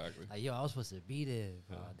 Exactly. like, yo, I was supposed to be there.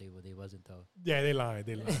 They wasn't though. Yeah, they lying.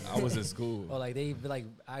 They lying. I was in school. Or like they like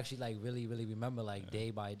actually like really remember like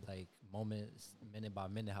day by like moments, minute by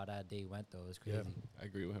minute how that day went though. It's crazy. I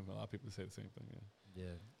agree with him. A lot of people say the same thing. Yeah.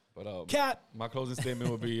 Yeah. But Cat. my closing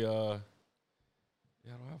statement would be, yeah, I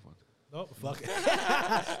don't have one. No, fuck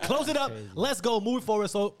it. Close it up. Crazy. Let's go. Moving forward.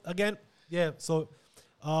 So again, yeah. So,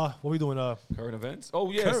 what we doing? Current events.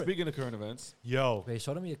 Oh yeah. Current. Speaking of current events, Yo. Wait,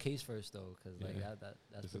 show them your case first though, because like Yeah.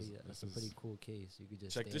 that's This is- pretty, that's this a pretty is- cool case. You could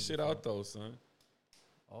just check stay this in shit the out front. though, son.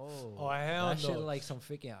 Oh, hell that shit no. like some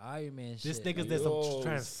freaking Iron Man This shit. nigga's like, there's some Yo,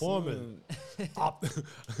 Transformers. son. Op- Look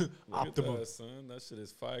at Optimal. that, son. That shit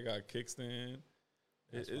is fire. Got kickstand.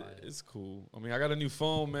 It's cool. I mean, I got a new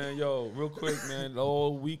phone, man. Yo, real quick, man.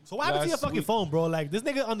 All week. So what happened to your fucking phone, bro? Like, this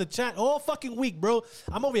nigga on the chat all fucking week, bro.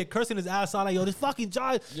 I'm over here cursing his ass out like, yo, this fucking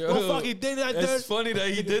John, don't fucking did that. It's funny that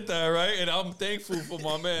he did that, right? And I'm thankful for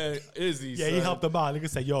my man, Izzy. Yeah, son. he helped him out. Nigga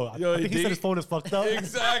said, yo, I think he said his phone is fucked up.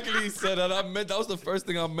 Exactly, he said that. That was the first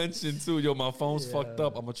thing I mentioned, too. Yo, my phone's fucked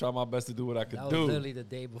up. I'm going to try my best to do what I can That do. was literally the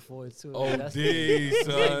day before, too. OD,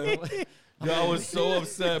 son. Yo, I was so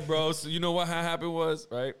upset, bro. So you know what happened was,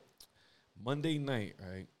 right? Monday night,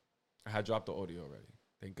 right? I had dropped the audio already.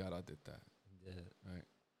 Thank God I did that. Yeah. Right.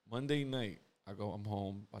 Monday night, I'm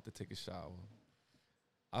home, about to take a shower.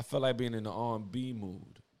 I felt like being in the R&B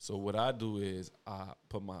mood. So what I do is I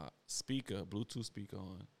put my Bluetooth speaker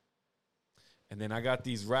on. And then I got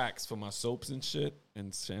these racks for my soaps and shit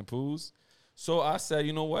and shampoos. So I said,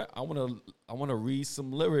 you know what? I wanna read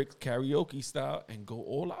some lyrics, karaoke style, and go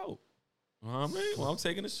all out. You know what I mean? Well, I'm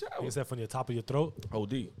taking a shower. Nigga said from your top of your throat.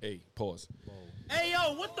 OD. Hey, pause. Whoa. Hey,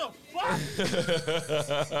 yo, what the fuck?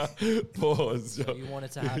 Pause. So you wanted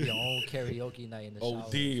to have your own karaoke night in the shower.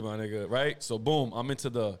 OD, my nigga. Right? So, boom. I'm into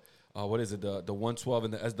the, what is it? The 112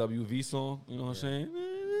 and the SWV song. You know what I'm saying?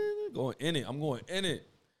 Going in it. I'm going in it.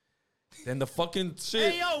 Then the fucking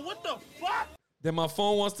shit. Hey, yo, what the fuck? Then my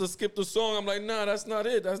phone wants to skip the song. I'm like, nah, that's not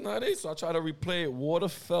it. That's not it. So I try to replay it. Water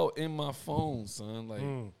fell in my phone, son. Like,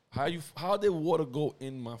 how did water go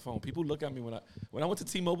in my phone? People look at me when I went to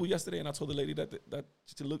T-Mobile yesterday and I told the lady that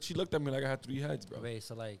she looked at me like I had 3 heads, bro. Wait,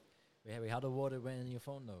 so like, how the water went in your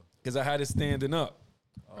phone though? Because I had it standing up,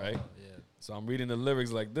 right? Yeah. So I'm reading the lyrics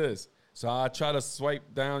like this. So I try to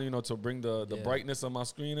swipe down, to bring the brightness on my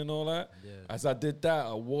screen and all that. Yeah. As I did that,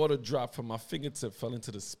 a water drop from my fingertip fell into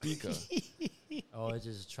the speaker. Oh, it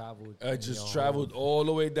just traveled. It just traveled all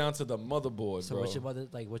the way down to the motherboard, So bro.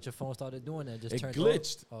 what your phone started doing? It just It turned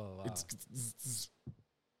glitched. off? Oh, wow. It's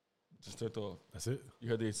just turned off. That's it. You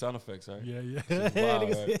heard the sound effects, right? Yeah. Wow,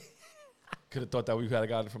 Nigga right? Could have thought that we had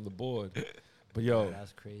got it from the board. But yo,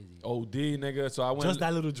 That's crazy. OD, nigga. So I went. Just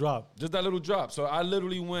that little drop. Just that little drop. So I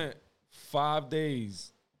literally went 5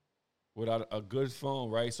 days without a good phone,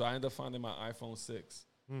 right? So I ended up finding my iPhone 6.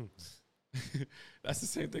 That's the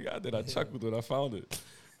same thing I did. I chuckled when I found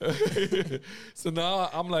it. So now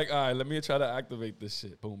I'm like, all right, let me try to activate this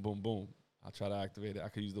shit. Boom, boom, boom. I try to activate it. I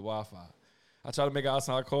could use the Wi-Fi. I tried to make an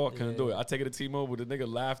outside call. Couldn't do it. I take it to T-Mobile. The nigga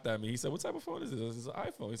laughed at me. He said, what type of phone is this? This is an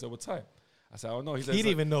iPhone. He said, what type? I said, I don't know. He said, He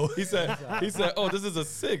didn't even know. He said, oh, this is a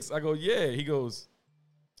 6. I go, yeah. He goes,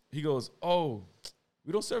 oh,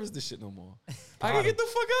 we don't service this shit no more. I can get the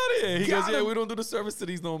fuck out of here. He goes, yeah, we don't do the service to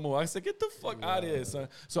these no more. I said, get the fuck out of here, son.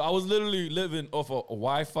 So I was literally living off a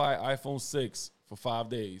Wi-Fi iPhone 6 for 5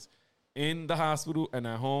 days in the hospital and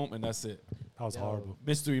at home, and that's it. That was horrible.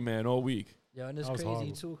 Mystery man all week. Yo, and it's That was crazy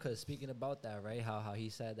horrible. too, cause speaking about that, right? How he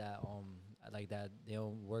said that like that they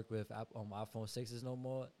don't work with iPhone 6s no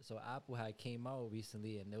more. So Apple had came out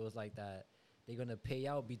recently, and it was like that they're gonna pay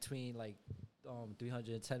out between like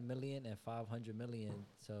 310 million and 500 million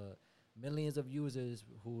to millions of users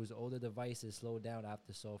whose older devices slow down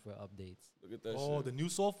after software updates. Look at that Oh, shit. the new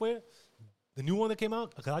software? The new one that came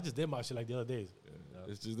out? Because I just did my shit like the other days.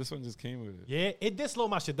 Yeah. It's just this one just came with it. Yeah, it did slow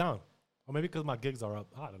my shit down. Or maybe because my gigs are up.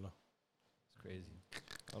 I don't know. It's crazy.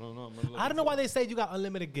 I don't know. I don't know why they say you got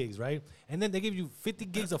unlimited gigs, right? And then they give you 50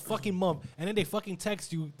 gigs a fucking month, and then they fucking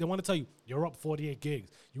text you. They want to tell you, you're up 48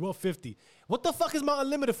 gigs. You're up 50. What the fuck is my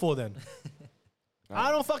unlimited for then?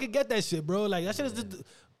 I don't fucking get that shit, bro. Like, that shit is just...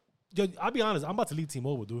 Yo, I'll be honest. I'm about to leave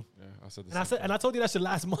T-Mobile, dude. Yeah, I said the And same I told you that shit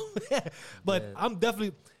last month. But Yeah. I'm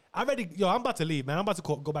definitely... I'm about to leave, man. I'm about to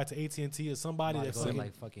go back to AT&T or somebody Might that go fucking...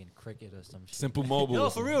 like fucking Cricket or some shit. Simple Mobile. Yo,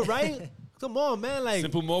 for real, right? Come on, man. Like,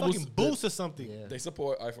 Simple Mobile's- fucking Boost or something. Yeah. They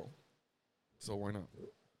support iPhone. So why not?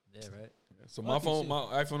 Yeah, right. So my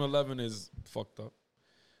iPhone 11 is fucked up.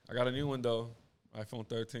 I got a new one though, iPhone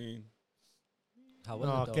 13. How was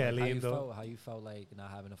No, it though? can't Like, leave, though. how you felt like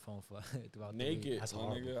not having a phone for throughout the Naked, week? That's my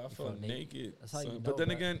horrible. nigga. I felt naked. That's how you son. know, But then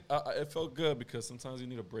right? again, it felt good because sometimes you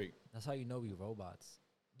need a break. That's how you know we robots.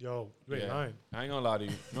 Yo, you ain't Yeah. lying. I ain't gonna lie to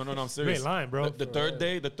you. No, I'm You serious. ain't lying, bro. The third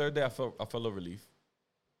day, I felt a relief.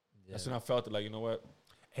 Yeah. That's when I felt it. Like, you know what?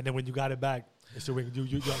 And then when you got it back, it's your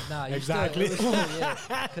you Nah, you exactly. Because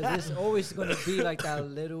it's always gonna be like that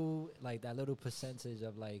little percentage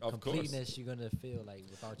of like Of course. completeness you're gonna feel like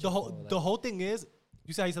without the your whole phone, the like, whole thing is,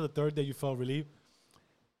 you said the third day you felt relief.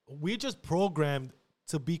 We're just programmed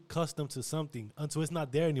to be accustomed to something until it's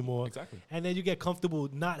not there anymore. Exactly. And then you get comfortable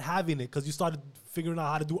not having it because you started figuring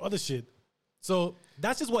out how to do other shit. So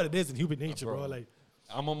that's just what it is in human nature, bro. bro. Like,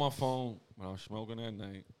 I'm on my phone when I'm smoking at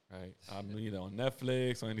night, right? I'm either on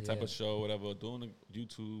Netflix or any type Yeah. of show, whatever, doing the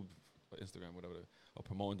YouTube or Instagram, whatever,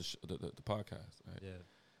 promoting the podcast. Right? Yeah.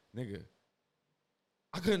 Nigga,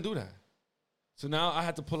 I couldn't do that. So now I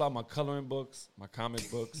had to pull out my coloring books, my comic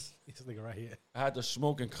books. This nigga right here. I had to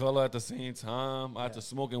smoke and color at the same time. I had to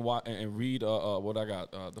smoke and read what I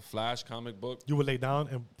got, the Flash comic book. You would lay down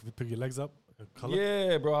and pick your legs up and color?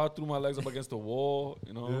 Yeah, bro. I threw my legs up against the wall,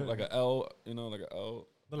 like an L, like an L.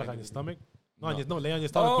 Not like on your stomach? No. Lay on your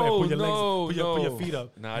stomach and put your legs, put your feet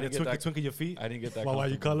up. Nah, I didn't and get that. twinkle your feet. I didn't get that. While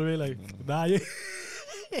you comfortable. coloring, like, nah, yeah.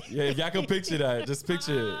 Yeah, if y'all can picture that, just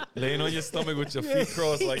picture it. Laying on your stomach with your feet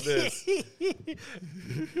crossed like this.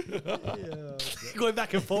 Going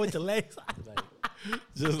back and forth with your legs.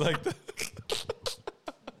 Just like that.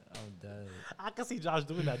 I'm dead. I can see Josh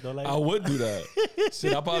doing that though. Like, I would do that.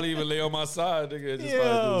 Shit, I probably even lay on my side, nigga. Just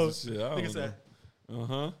probably do some shit. I don't know.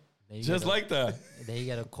 Uh-huh. Just like that. Then you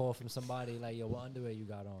get a call from somebody like, yo, what underwear you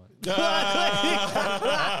got on?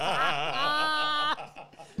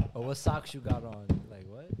 Or what socks you got on? Like,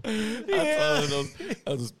 what? I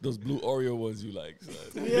told her those blue Oreo ones you like.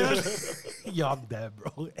 Son. yeah. Yo, I'm dead,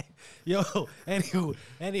 bro. Yo,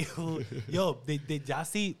 anywho, yo, did y'all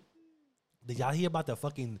see? Did y'all hear about the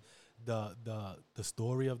fucking the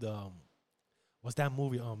story of the what's that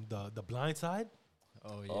movie? The Blind Side.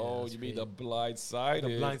 Oh yeah. Oh, you mean the blindsided? The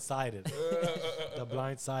Blindsided. The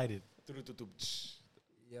Blindsided.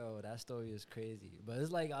 Yo, that story is crazy. But it's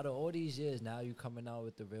like out of all these years, now you coming out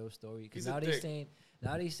with the real story. Because He's a now dick.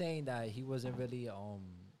 they're saying that he wasn't really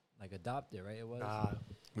like adopted, right? It was. Nah,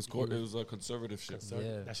 It was a conservative shit.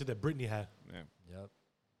 Yeah. that shit that Britney had. Yeah. Yep.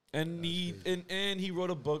 And he wrote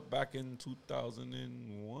a book back in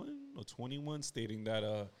 2001 or 21 stating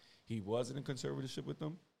that he was in a conservatorship with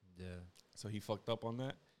them. Yeah. So he fucked up on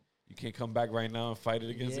that. You can't come back right now and fight it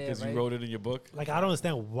against it Yeah, because right. you wrote it in your book. Like, I don't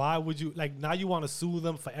understand. Why would you, like, now you want to sue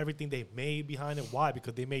them for everything they made behind it? Why?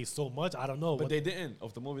 Because they made so much? I don't know. But they didn't.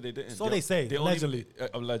 Of the movie, they didn't. So they say, allegedly.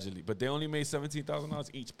 Allegedly. But they only made $17,000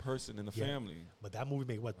 each person in the family. But that movie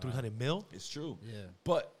made, what, 300 mil? It's true. Yeah.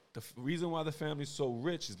 But the reason why the family's so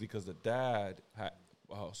rich is because the dad had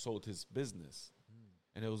sold his business.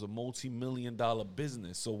 And it was a multi-million-dollar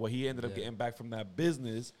business. So what he ended up getting back from that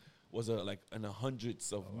business was like in the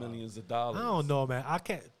hundreds of millions of dollars. I don't know, man. I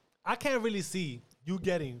can't really see you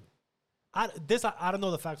getting. I don't know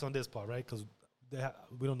the facts on this part, right? Because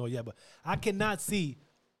we don't know yet. But I cannot see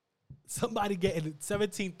somebody getting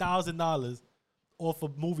 $17,000 off a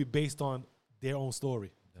movie based on their own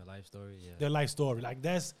story, Their life story. Yeah. their life story. Like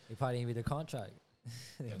that's They probably didn't read the contract.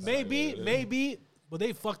 maybe. But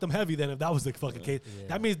they fucked them heavy then if that was the fucking case. Yeah.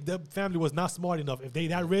 That means the family was not smart enough. If they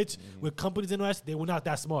that rich with companies in the West, they were not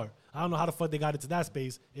that smart. I don't know how the fuck they got into that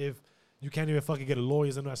space if you can't even fucking get a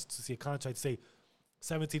lawyer's in the West to see a contract to say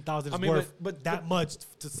 17,000 is worth but much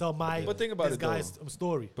to sell my But think about this it, guy's though.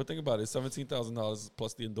 story. But think about it, $17,000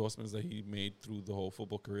 plus the endorsements that he made through the whole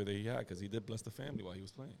football career that he had, because he did bless the family while he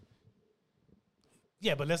was playing.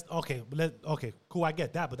 Yeah, but okay, cool, I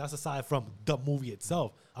get that, but that's aside from the movie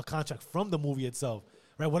itself, a contract from the movie itself,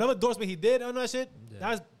 right? Whatever endorsement he did on that shit,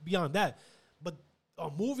 that's beyond that. But a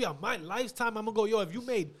movie on my lifetime, I'm gonna go, yo, if you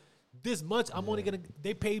made this much, I'm only gonna,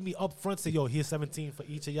 they paid me up front, say, yo, here's 17 for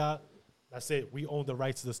each of y'all. That's it. We own the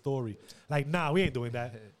rights to the story. Like, nah, we ain't doing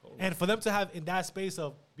that. And for them to have in that space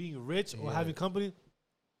of being rich or having company,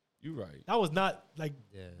 You right. that was not like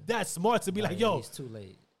that smart to be like, yo, It's too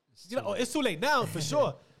late. it's too late now for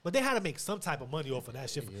sure. But they had to make some type of money off of that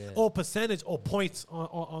shit, or percentage or points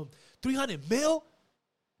on 300 mil.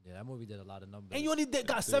 Yeah, that movie did a lot of numbers. And you only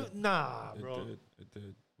got seven. Nah, bro. It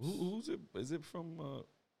did. Who's it? Is it from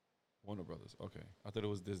Warner Brothers? Okay. I thought it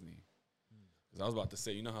was Disney. Because I was about to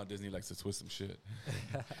say, you know how Disney likes to twist some shit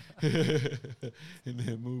in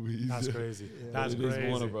their movies. That's crazy. But That's it is crazy.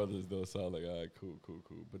 Warner Brothers, though. So I was like, all right,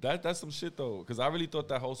 cool. But that's some shit, though. Because I really thought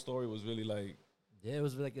that whole story was really like, Yeah, it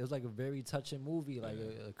was like a very touching movie, like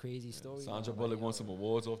a crazy story. Sandra Bullock won some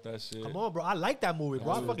awards off that shit. Come on, bro. I like that movie,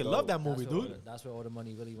 bro. I That's fucking dope. love that movie, dude. That's where all the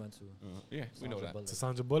money really went to. Yeah, we know that. Bullock. To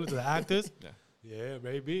Sandra Bullock, to the actors. Yeah. Yeah,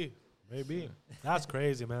 maybe. That's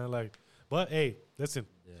crazy, man. Like, but hey, listen.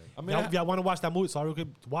 Yeah. I mean, If y'all want to watch that movie, sorry,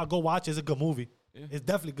 go watch it. It's a good movie. Yeah. It's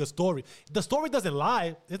definitely a good story. The story doesn't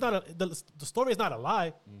lie. It's not the story is not a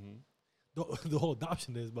lie. The whole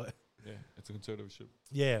adoption is, but yeah, it's a conservatorship.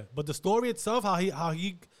 yeah. But the story itself, how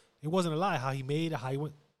he it wasn't a lie. How he made it, how he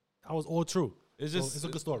went, that was all true. It's So just it's a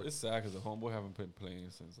good story. It's sad because the homeboy haven't been playing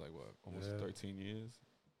since like what, almost Yeah. 13 years.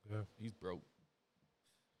 Yeah. He's broke.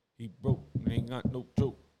 He broke. He ain't got no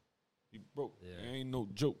joke. He broke. Yeah. He ain't no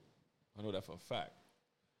joke. I know that for a fact.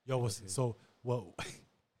 Yo, what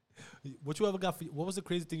you ever got for? What was the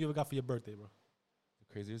craziest thing you ever got for your birthday, bro? The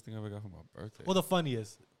craziest thing I ever got for my birthday. Or the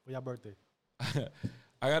funniest for your birthday?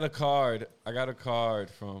 I got a card. I got a card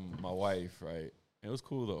from my wife, right? It was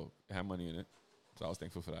cool though. It had money in it, so I was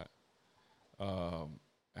thankful for that.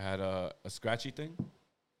 I had a scratchy thing.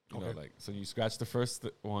 You know, like, so you scratch the first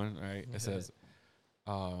one, right? It says,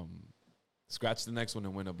 scratch the next one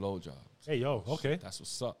and win a blowjob. Hey, yo, okay. That's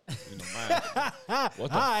what's up. You know, man,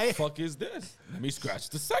 what the fuck is this? Let me scratch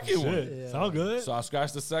the second one. Shit, sound good. So I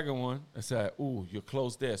scratched the second one. I said, ooh, you're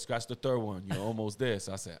close there. Scratch the third one. You're almost there.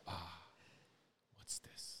 So I said, what's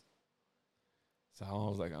this? So I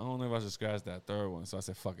was like, I don't know if I should scratch that third one. So I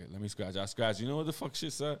said, fuck it. Let me scratch. I scratched. You know what the fuck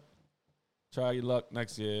shit said? Try your luck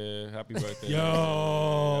next year. Happy birthday. Yo. I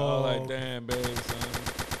was like, damn, babe, son.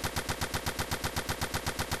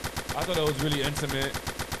 I thought it was really intimate.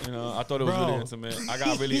 You know, I thought it was really intimate. I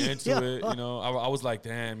got really into it. You know, I was like,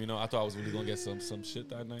 damn, you know, I thought I was really going to get some shit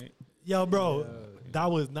that night. Yo, bro, that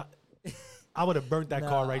was not. I would have burnt that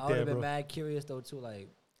car right I there, would have bro. been mad curious though too. Like,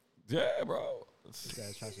 Yeah, bro. this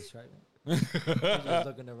guy's trying to strike me. Just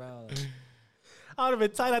looking around. Like, I would have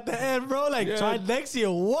been tight at the end, bro. Like, try next year.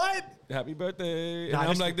 What? Happy birthday. Nah, And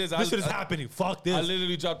I'm like this. This shit is happening. Fuck this. I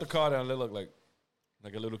literally dropped the car down and looked like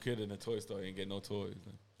a little kid in a toy store. Ain't get no toys.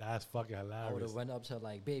 That's fucking I would hilarious. have went up to her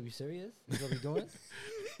like, babe, you serious? This what we doing?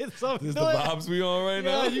 It's so This is the vibes we on right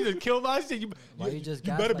Yeah, now. you just killed my shit. Why you just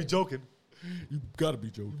you better be gaslight? joking. You gotta be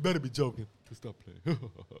joking. You better be joking. Stop playing.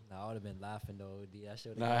 Nah, I would have been laughing though. D. That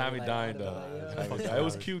shit. Nah, have me dying though. It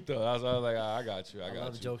was cute though. I was like, I got you. I got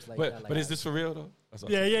love you. jokes like but that, like but is I- this for real though? That's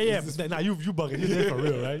all. Yeah. Nah, you bugging. You there for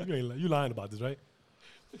real, right? You lying about this, right?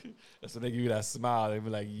 That's when they give you that smile. They be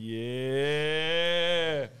like,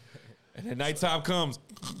 yeah. And then nighttime comes.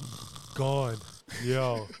 Gone.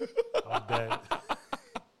 Yo, I'm dead.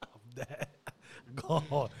 I'm dead.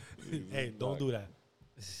 Gone. Hey, don't do that.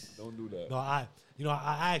 Don't do that. No,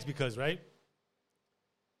 I asked because, right?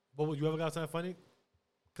 What would you ever got something funny?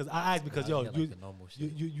 Because I asked because, yo,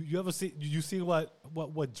 you ever see you see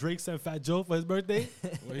what Drake sent Fat Joe for his birthday?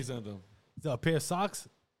 What he sent them? Is that a pair of socks?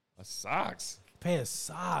 A socks. Pair of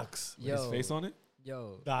socks. With his face on it?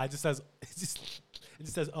 Yo. Nah, it just says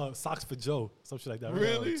socks for Joe, some shit like that.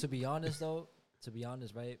 Really? To be honest,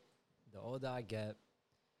 right? The older I get,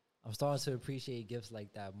 I'm starting to appreciate gifts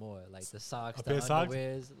like that more. Like the socks, A the pair of socks?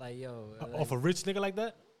 underwears. Like, yo. Off a rich nigga like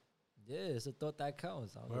that? Yeah, it's a thought that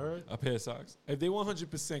counts. I don't know. Word. A pair of socks. If they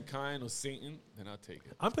 100% kind or Satan, then I'll take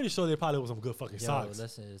it. I'm pretty sure they probably was some good fucking Yo, socks.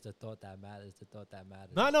 listen, it's the thought that matters. The thought that matters.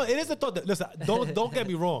 No, it is the thought that. Listen, don't get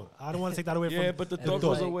me wrong. I don't want to take that away from. Yeah, but the And thought it's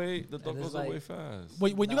goes like- away. The thought and it's goes away like- fast.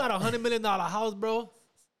 When you got $100 million house, bro,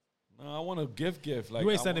 No, I want a gift. Like you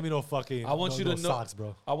ain't I sending want, me no fucking. I want no, you no to know, socks,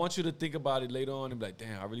 bro. I want you to think about it later on and be like,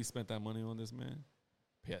 damn, I really spent that money on this man.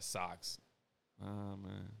 Pair of socks. Ah,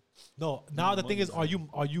 man. No, now the thing is, money,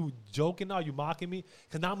 are you joking now? Are you mocking me?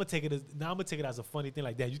 Because now I'm gonna take it as a funny thing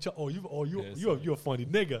like that. You're a funny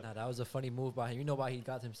nigga. Nah, that was a funny move by him. You know why he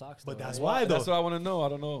got him socks, But though, that's right? why though. That's what I want to know. I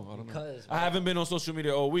don't know. Because, I haven't been on social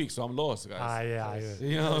media all week, so I'm lost, guys. Yeah.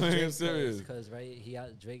 You know what I mean? I'm serious. Because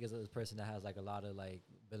right, Drake is a person that has like a lot of like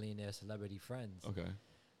billionaire celebrity friends. Okay.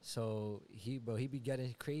 So he be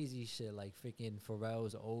getting crazy shit like freaking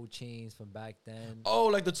Pharrell's old chains from back then. Oh,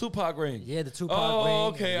 like the Tupac ring. Yeah, the Tupac Oh, ring.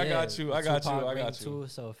 okay, I yeah, got you, the I got you, Tupac I ring got you. Too.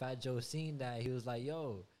 So Fat Joe seen that, he was like,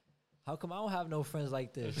 "Yo, how come I don't have no friends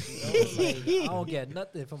like this? You know, like, I don't get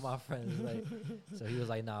nothing from my friends." Like, so he was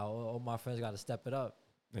like, "Nah, all my friends got to step it up."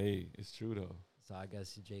 Hey, it's true though. So I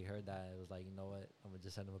guess Jake heard that. It was like, you know what? I'm gonna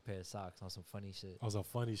just send him a pair of socks on some funny shit. That was some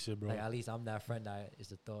funny shit, bro. Like at least I'm that friend that is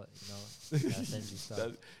the thought, you know. That sends you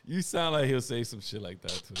stuff. You sound like he'll say some shit like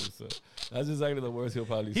that too. So that's exactly the words he'll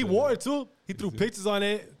probably say. He wore it too. He threw pictures on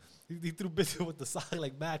it. He threw pictures with the sock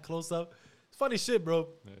like mad close up. It's funny shit, bro.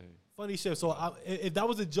 Hey. Funny shit. So if that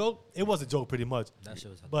was a joke, it was a joke pretty much. That shit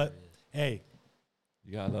was But hilarious. hey,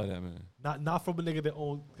 You gotta love that, man. not from a nigga that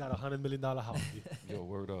got $100 million house. Yo,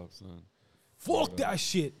 word up, son. Fuck that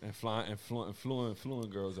shit. And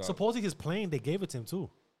fluent girls out. Supposedly his plane, they gave it to him too.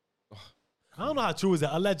 I don't know how true is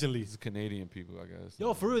that. Allegedly. These Canadian people, I guess.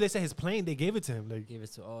 Yo, for real, they said his plane, they gave it to him. Like, Gave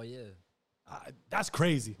it to that's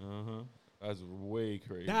crazy. That's way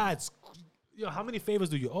crazy. Yo, how many favors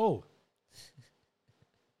do you owe?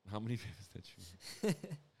 How many favors did you?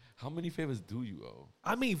 How many favors do you owe?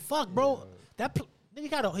 I mean, fuck, bro. That nigga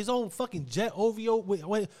got his own fucking jet OVO.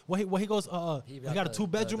 When he goes, he got a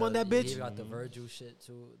 2-bedroom on that bitch. He got the Virgil shit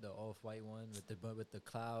too, the off-white one with the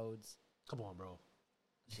clouds. Come on, bro.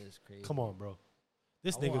 Shit's crazy. Come on, bro.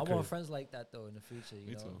 This I nigga want crazy. friends like that though in the future. You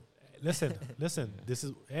Me know. too. Listen. This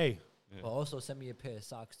is Yeah. But also send me a pair of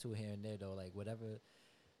socks too here and there though, like whatever.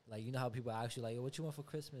 like, you know how people ask you, like, yo, what you want for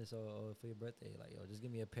Christmas or for your birthday? Like, yo, just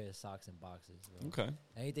give me a pair of socks and boxes. Bro. Okay.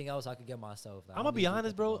 Anything else I could get myself. Like, I'm I gonna don't be need you to honest,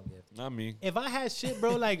 get the bro. wrong gift. Not me. If I had shit,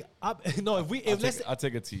 bro, like, no, I'll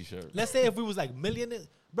take a t-shirt. let's say if we was like millionaires,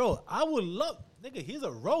 bro, I would love, nigga, he's a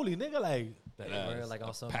rollie, nigga, like. That Word, ass. like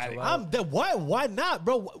on some Paddock. Joel. I'm the why not,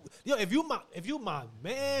 bro? Yo, if you my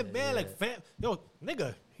man, like fam, yo,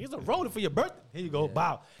 nigga, here's a rolling for your birthday. Here you go,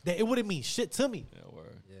 bow. That it wouldn't mean shit to me. Yeah,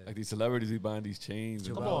 word. Yeah. Like these celebrities be buying these chains.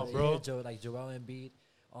 and Come Joel, on, bro. Yeah, like Joel Embiid.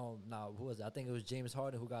 Who was it? I think it was James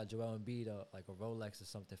Harden who got Joel Embiid like a Rolex or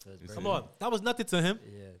something for his birthday. Come on, that was nothing to him.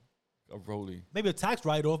 Yeah. A rollie. Maybe a tax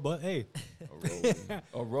write-off, but hey, A rollie.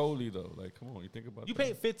 A rollie, though. Like, come on. You think about you that.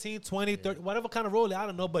 paid 15, 20, 30, whatever kind of rollie, I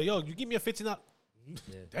don't know, but yo, you give me a 15, Yeah.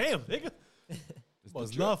 damn, nigga. It's You the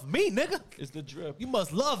must drip. love me, nigga. It's the drip. You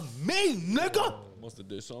must love me, nigga. Must have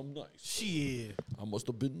did something nice. Shit. I must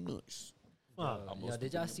have been nice. Fuck. Yo,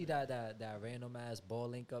 did y'all see that random ass ball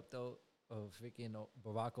link up though of freaking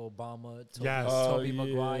Barack Obama, Yes. Toby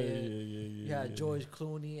Maguire? Yeah. You had George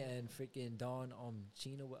Clooney and freaking Don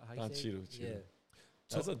Chino. How you Don say? Cheadle, it? Cheadle. Yeah.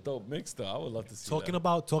 That's a dope mix, though. I would love to see Talking that.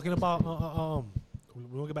 about we'll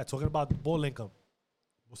get back talking about ball income.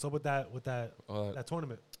 What's up with that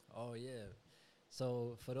tournament? Oh yeah.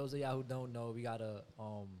 So for those of y'all who don't know, we got a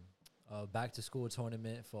back to school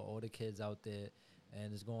tournament for all the kids out there,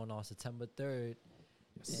 and it's going on September 3rd.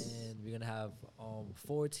 And we're gonna have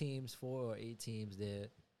 4 or 8 teams there,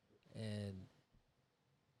 and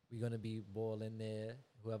we're gonna be balling there.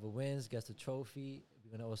 Whoever wins gets a trophy.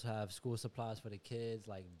 We're gonna also have school supplies for the kids,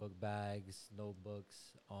 like book bags, notebooks,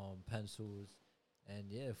 pencils,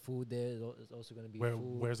 and yeah, food there is also gonna be food.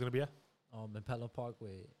 Where's it gonna be at? In Pelham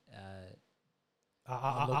Parkway at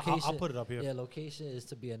I'll put it up here. Yeah, location is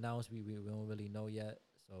to be announced. We don't really know yet.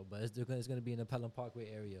 So, but it's gonna be in the Pelham Parkway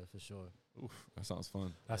area for sure. Oof, that sounds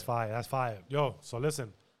fun. That's fire. That's fire. Yo, so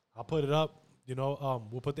listen, I'll put it up. You know,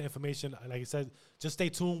 we'll put the information. Like I said, just stay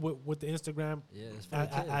tuned with the Instagram Yeah, it's for the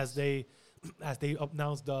as kids. as they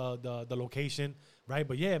announce the location, right?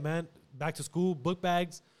 But yeah, man, back to school, book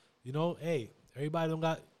bags. You know, hey, everybody don't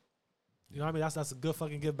got. You know what I mean? That's a good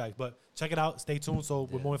fucking give back. But check it out. Stay tuned. So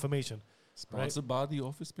with more information, Sponsored by the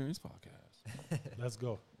Off Experience Podcast. let's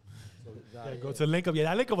go. So, Nah, yeah, go yeah. to the link up. Yeah,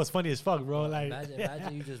 that link up was funny as fuck, bro. Like,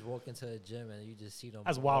 Imagine you just walk into a gym and you just see them.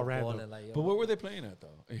 That's all wild random. balling like, yo, But where were they playing at,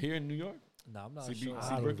 though? Here in New York? Nah, I'm not CB sure. I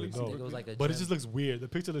don't Berkeley? even know. I think it was like a but it gym. just looks weird. The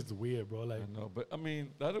picture looks weird, bro. Like, I know, but I mean,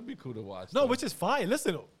 that'll be cool to watch. no, though. which is fine.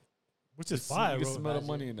 Listen, which is fire, You bro. can smell the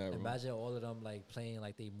money in that room. Imagine all of them like playing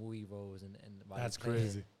like they movie roles and while they That's playing.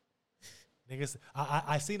 crazy. Niggas,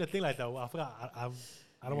 I seen a thing like that. I forgot.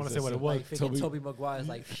 I don't want to Niggas say what it said, was. Like freaking Toby Maguire's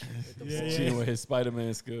like with the Yeah, ball. yeah. Cheeto with his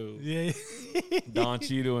Spider-Man skills. Yeah, Don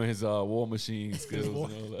Cheeto and his War Machine skills. War-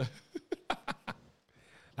 and all that.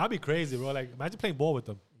 that'd be crazy, bro. Like, imagine playing ball with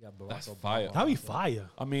them. You got Barack That's Obama. fire. That'd be fire.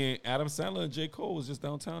 I mean, Adam Sandler and J. Cole was just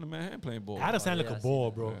downtown in Manhattan playing ball. Adam Sandler yeah, I could seen ball,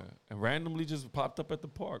 that. bro. Yeah. And randomly just popped up at the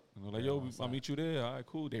park. You know, like, Yeah, yo, on I'll side. meet you there. All right,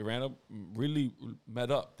 cool. They ran up, really met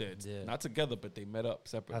up there. Yeah. Not together, but they met up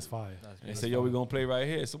separately. That's fire. That's And they crazy. said, yo, we're going to play right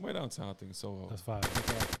here. Somewhere downtown, I think. So, That's fire.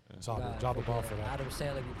 You Drop got a bomb freaking for that. Adam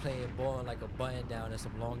Sandler be playing ball in like a button down and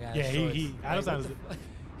some long ass. Yeah, shorts. he Like, Adam what Sandler's. the fuck?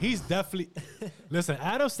 He's definitely. Listen,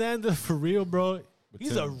 Adam Sandler for real, bro. But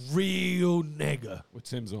He's Tim- a real nigga. with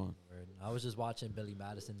Tim's on. Word. I was just watching Billy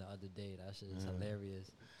Madison the other day. That shit is hilarious.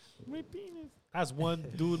 My penis. That's one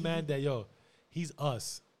dude, man. That yo, he's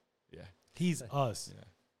us. Yeah. He's us.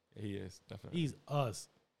 Yeah. He is, definitely. He's us.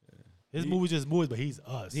 His He- movies just movies, but he's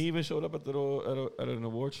us. He even showed up at at an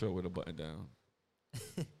award show with a button down.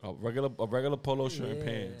 a regular polo shirt and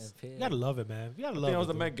pants. You gotta love it, man. You gotta I love think it. it was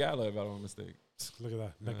the dude. Met Gala, if I don't mistake. Look at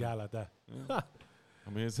that. Yeah. Met Gala at that. Yeah. I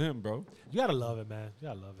mean, it's him, bro. You gotta love it, man. You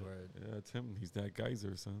gotta love it. Word. Yeah, it's him. He's that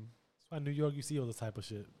geyser, son. That's why in New York you see all this type of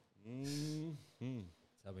shit. Mm-hmm.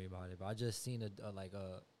 Tell me about it. But I just seen a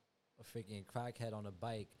freaking crackhead on a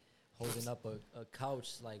bike holding up a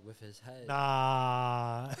couch like with his head.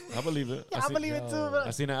 Nah. I believe it. I believe it too, bro.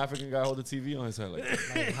 I seen an African guy hold the TV on his head like that.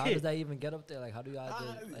 Like, how does that even get up there? Like, how do y'all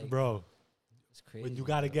just, like, Bro, it's crazy. when you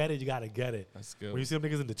gotta get it, you gotta get it. That's skill. When you see them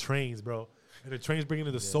niggas in the trains, bro, and the trains bringing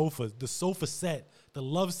in the sofas, the sofa set, the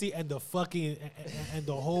love seat, and the fucking and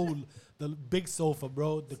the whole the big sofa,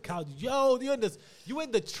 bro, the couch. Yo, you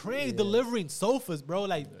in the train delivering sofas, bro.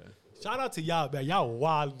 Like, shout out to y'all, man. Y'all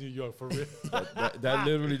wild in New York for real. that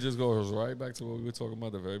literally just goes right back to what we were talking about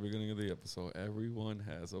at the very beginning of the episode. Everyone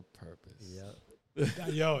has a purpose. Yep.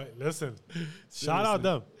 Yo, listen, shout out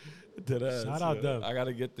them. Deadass, Shout out yeah. them. I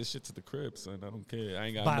gotta get this shit to the crib, son. I don't care. I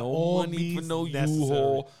ain't got By no all money for means no necessary.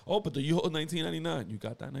 U-Haul. Oh, but the U-Haul $19.99. You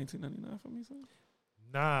got that $19.99 for me, son?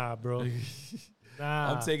 Nah, bro.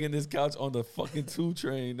 Nah. I'm taking this couch on the fucking 2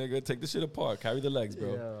 train, nigga. Take the shit apart. Carry the legs,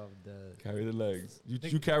 bro. Yeah, I'm dead. Carry the legs.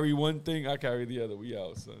 You carry one thing, I carry the other. We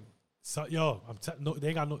out, son. So, yo, no, they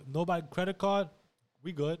ain't got nobody credit card.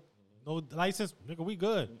 We good. No license, nigga. We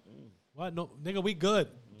good. What? No, nigga. We good.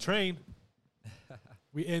 Train.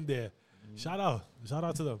 We in there. Shout out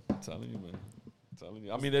to them. I'm telling you, man. Telling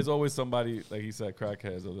you. I mean, there's always somebody, like he said,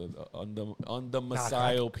 crackheads or the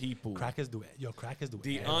undomiciled people. Crackers do it. Yo, crackers do it.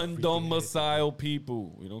 The everything. undomiciled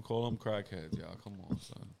people. We don't call them crackheads, y'all. Come on,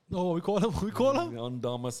 son. No, we call them. We call them. The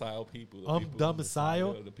undomiciled people. The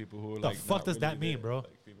Undomiciled? The people who are The like. fuck not does that really mean, there. bro?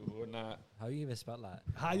 Like people who are not. How you even spell that?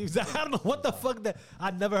 How you? I don't know what the fuck that.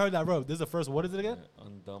 I never heard that word. This is the first. What is it again?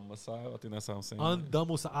 Undomiciled. I think that's how I'm saying.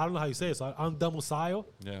 Undomiciled. I don't know how you say it. So undomiciled.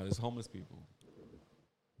 Yeah, there's homeless people.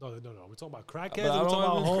 No. We're talking about But crackheads. I Or we don't talking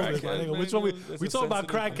about know if homeless. it's My crackheads, nigga. man. Which one? That's We a talking about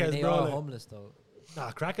sensitive thing. crackheads, They bro. are Like, homeless though.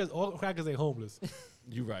 nah, crackers. All crackers ain't homeless.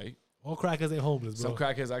 You right. All crackers ain't homeless, bro. Some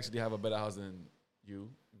crackheads actually have a better house than you,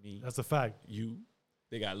 me, That's a fact. you.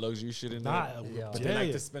 They got luxury shit in Nah, there. Yeah. But yeah, they like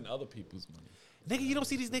yeah. to spend other people's money. Nigga, you don't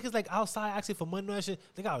see these niggas like outside asking for money and that shit.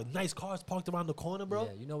 They got nice cars parked around the corner, bro.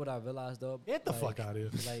 Yeah, you know what I realized though? Get the Like- fuck out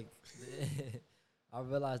of here. Like, I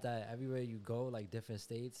realized that everywhere you go, like different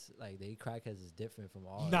states, like they crackheads is different from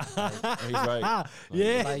ours. Nah. Like, He's right.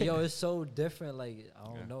 Yeah. like, yo, it's so different. Like I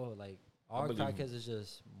don't Yeah. know. Like I our believe crackheads is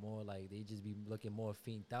just more like they just be looking more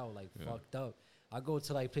fiended out, like Yeah. fucked up. I go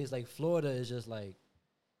to like place like Florida, it's just like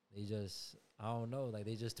they just I don't know, like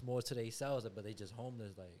they just more to themselves, but they just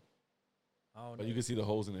homeless. Like I don't But know. you can see the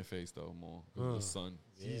holes in their face though more because of the sun.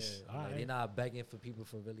 yeah, Yeesh. like, Alright. they're not begging for people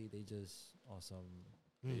for really. They just on some.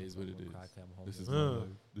 It is what it I'm is. crackhead, I'm This is homeless. my Uh. life.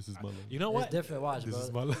 This is my life. You know It's what? different. Watch, This bro.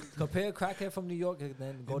 is my life. Compare crackhead from New York and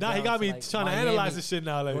then go Nah, down he got to, me like, trying to Miami, analyze this shit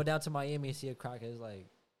now. Go Like, down to Miami and see a crackhead. It's like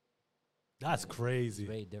that's it's crazy.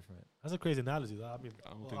 very different. That's a crazy analogy. Though. I mean, I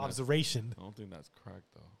don't think that's- observation. I don't think that's crack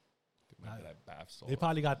though. They might be that bath salt. They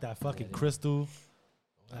probably got that fucking Yeah, they- crystal.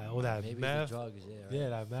 All that Maybe meth. it's the drugs. Yeah, right. Yeah,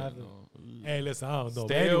 that meth. Fentanyl. Hey, listen, I don't know.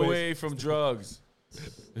 Stay But anyways, away from drugs.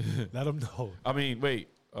 Let them know. I mean, wait.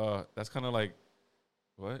 That's kind of like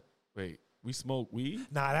what? Wait, we smoke weed?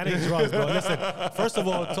 Nah, that ain't drugs, bro. Listen, first of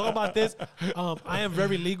all, talk about this. I am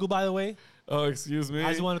very legal, by the way. Oh, excuse me.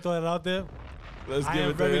 I just want to throw that out there. Let's I give am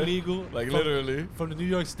it very there. legal. Like from, literally. From the New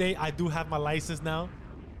York State, I do have my license now,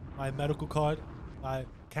 my medical card, my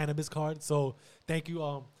cannabis card. So thank you.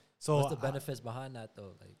 So What's the benefits behind that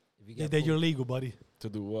though? Like if you get that you're pulled, legal, buddy. To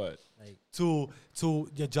do what? like To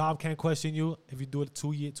your job can't question you if you do it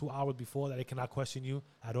 2 hours before that. It cannot question you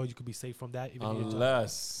at all. You could be safe from that. Even in your job.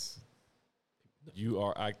 Unless you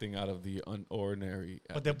are acting out of the unordinary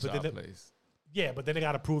at But the then- but job then- place. Yeah, but then they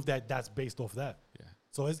gotta prove that that's based off that. Yeah.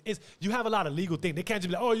 So it's you have a lot of legal things. They can't just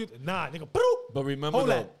be like, oh, you nah, nigga. Boop. But remember Hold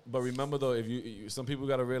though, that. if you some people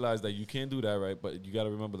got to realize that you can't do that, right? But you got to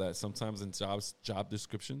remember that sometimes in job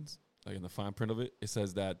descriptions, like in the fine print of it, it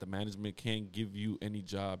says that the management can't give you any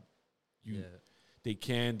job yeah, they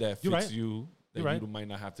can that You're fits right. you that You're right. you might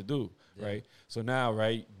not have to do, Yeah. right? So now,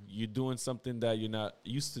 right, you're doing something that you're not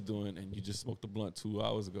used to doing, and you just smoked a blunt 2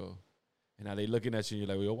 hours ago, and now they looking at you, and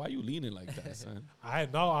you're like, "Yo, why you leaning like that, son?" I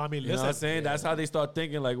know. I mean, You know listen. what I'm saying? Yeah. That's how they start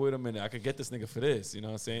thinking. Like, wait a minute, I could get this nigga for this. You know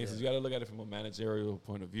what I'm saying? So you got to look at it from a managerial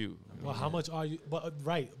point of view. you know? Well, how much are you? But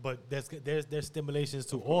right, but there's stimulations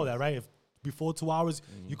to all that, right? If before 2 hours,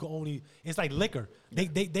 you can only. It's like liquor. They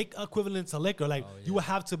equivalent to liquor. Like Oh, you would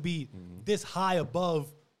have to be this high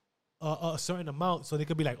above a certain amount, so they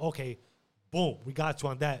could be like, okay, boom, we got you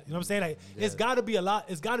on that. You know what I'm saying? Like it's Yeah. got to be a lot.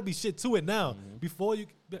 It's got to be shit to it now before you.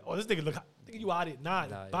 Oh, this nigga look. Nigga, you out it? Nah,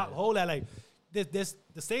 Nah, Bob, yeah. hold that. Like this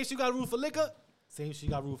the same shit you got rule for liquor. Same shit you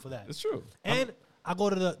got rule for that. It's true. And I go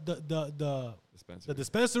to the Dispensary.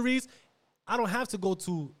 dispensaries. I don't have to go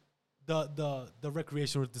to the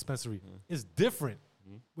recreational dispensary. It's different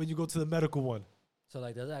when you go to the medical one. So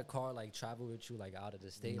like, does that car like travel with you like out of the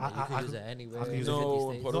state? I- Like, you I can use can- it anywhere. I can in use the it. 50 No, in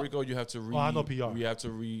states? Puerto No. Rico, you have to Oh, I know PR. You have to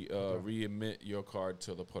re-emit your card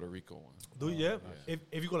to the Puerto Rico one. Do you? Yeah.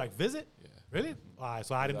 If you go like visit, Yeah. really? All right.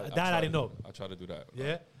 So I didn't. I That try I didn't know. I try to do that.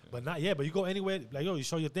 Yeah. But not yeah. But you go anywhere. Like yo, you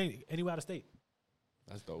show your thing anywhere out of state.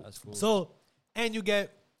 That's dope. That's cool. So and you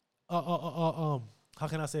get how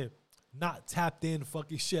can I say it? Not tapped in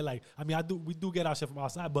fucking shit. Like I mean, we do get our shit from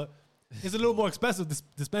outside, but it's a little more expensive.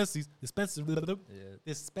 Dispensaries. yeah,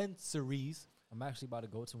 Dispensaries. I'm actually about to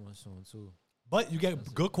go to one soon too. But you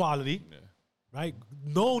get good quality, Yeah. right?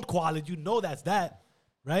 Known quality. You know that's that,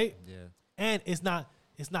 right? Yeah, And it's not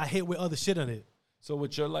hit with other shit on it. So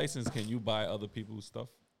with your license, can you buy other people's stuff?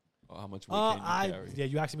 Or how much weight can you carry? Yeah,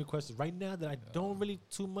 you asking me questions right now that I don't really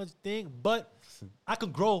too much think, but I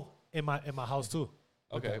can grow in my house too.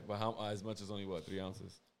 Okay, but how as much as only what 3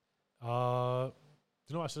 ounces?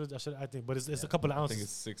 You know, I think, but it's a couple of I ounces. think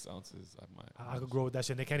it's 6 ounces. I could grow with that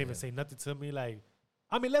shit. And they can't even Yeah. say nothing to me. Like,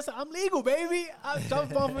 I mean, listen, I'm legal, baby.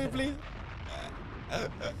 Jump on me, please.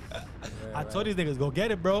 I told these niggas, go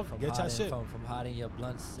get it, bro. Get your shit. From hiding your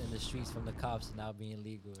blunts in the streets from the cops to now being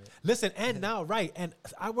legal. Right? Listen, and now, right, and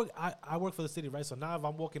I work for the city, right? So now if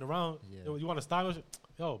I'm walking around, Yeah. yo, you want to style it?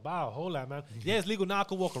 Yo, bow, hold that, man. Yeah, it's legal now. I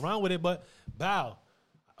can walk around with it, but bow.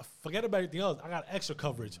 Forget about everything else. I got extra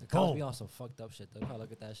coverage. The cops be Boom. on some fucked up shit. Though. You probably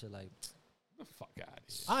look at that shit like, The fuck out of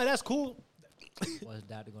here. All right, that's cool. what's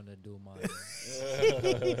daddy gonna do, man?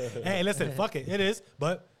 Hey, listen, fuck it. It is,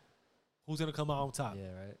 but who's going to come out on top?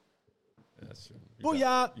 Yeah, right. That's true.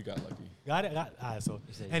 Booyah. You got lucky. Got it? All right, so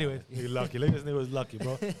You said you anyway, got you're lucky. Look, this nigga was lucky,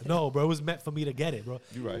 bro. No, bro, it was meant for me to get it, bro.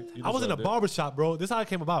 You right. You I was in a deserved it. barbershop, bro. This is how it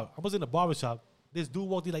came about. I was in a barbershop. This dude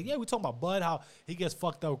walked in like, yeah, we talking about Bud, how he gets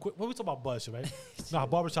fucked up quick. What we talking about Bud shit, right? Nah,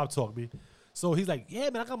 barbershop talk, me. So he's like, yeah,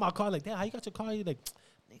 man, I got my car. Like, damn, how you got your car? He's like,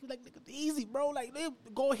 nigga, easy, bro. Like,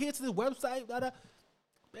 go here to this website,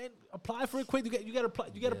 man, apply for it quick. You get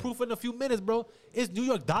approved in a few minutes, bro. It's New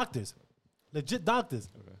York doctors, legit doctors.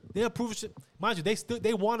 Okay. They approve shit. Mind you,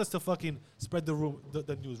 they want us to fucking spread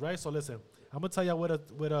the news, right? So listen, I'm gonna tell y'all with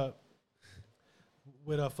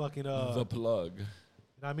a fucking The plug. you know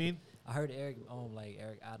what I mean? I heard Eric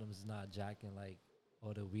Adams is not jacking like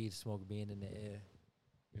all the weed smoke being in the air.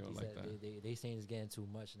 You don't He like said that. they saying it's getting too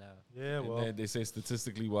much now. Yeah, And well, then they say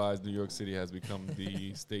statistically wise, New York City has become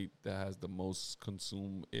the state that has the most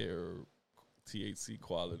consumed air THC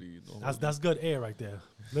quality. in the whole that's good air right there.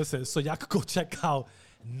 Listen, so y'all could go check out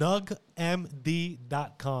nugmd.com.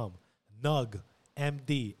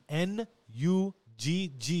 Nugmd.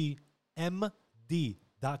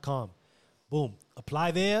 NUGGMD.com. Boom.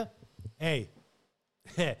 Apply there. Hey,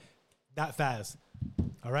 that fast.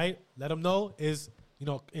 All right? Let them know it's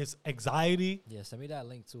anxiety. Yeah, send me that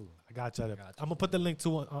link too. I got you. you. I'm gonna put the link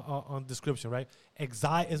too on description, right?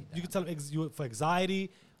 Anxiety. You can tell them for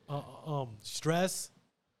anxiety, stress,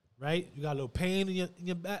 right? You got a little pain in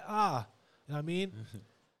your back. You know what I mean?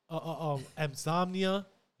 Insomnia.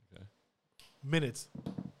 Okay. Minutes.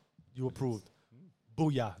 You approved.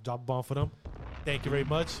 Booyah! Drop a bomb for them. Thank you very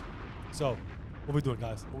much. So, what we doing,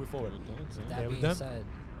 guys? Moving forward. That Yeah, we being done? said,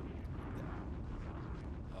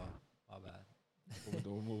 oh, my bad.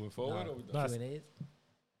 We're moving forward. Or we done? Nah. Q&As?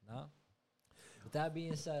 No. With that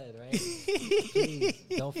being said, right? Please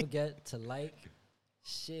don't forget to like,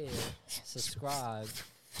 share, subscribe,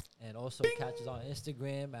 and also catch us on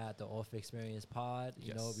Instagram at the Off Experience Pod.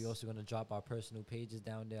 You know, Yes. we're also gonna drop our personal pages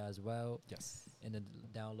down there as well. Yes. And then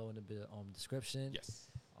down low in the description. Yes.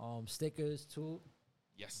 Stickers too.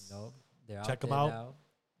 Yes. You know, they're Check out 'em there out. now.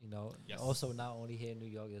 You know, Yes. also not only here in New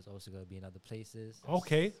York, there's also gonna be in other places.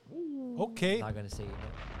 Okay. Okay. Not gonna say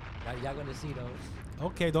y'all gonna see those.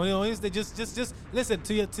 Okay. Don't always they just listen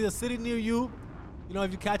to your city near you. You know,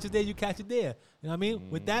 if you catch it there, you catch it there. You know what I mean?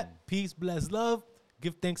 With that, peace, bless, love.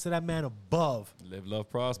 Give thanks to that man above. Live, love,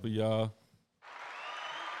 prosper, y'all.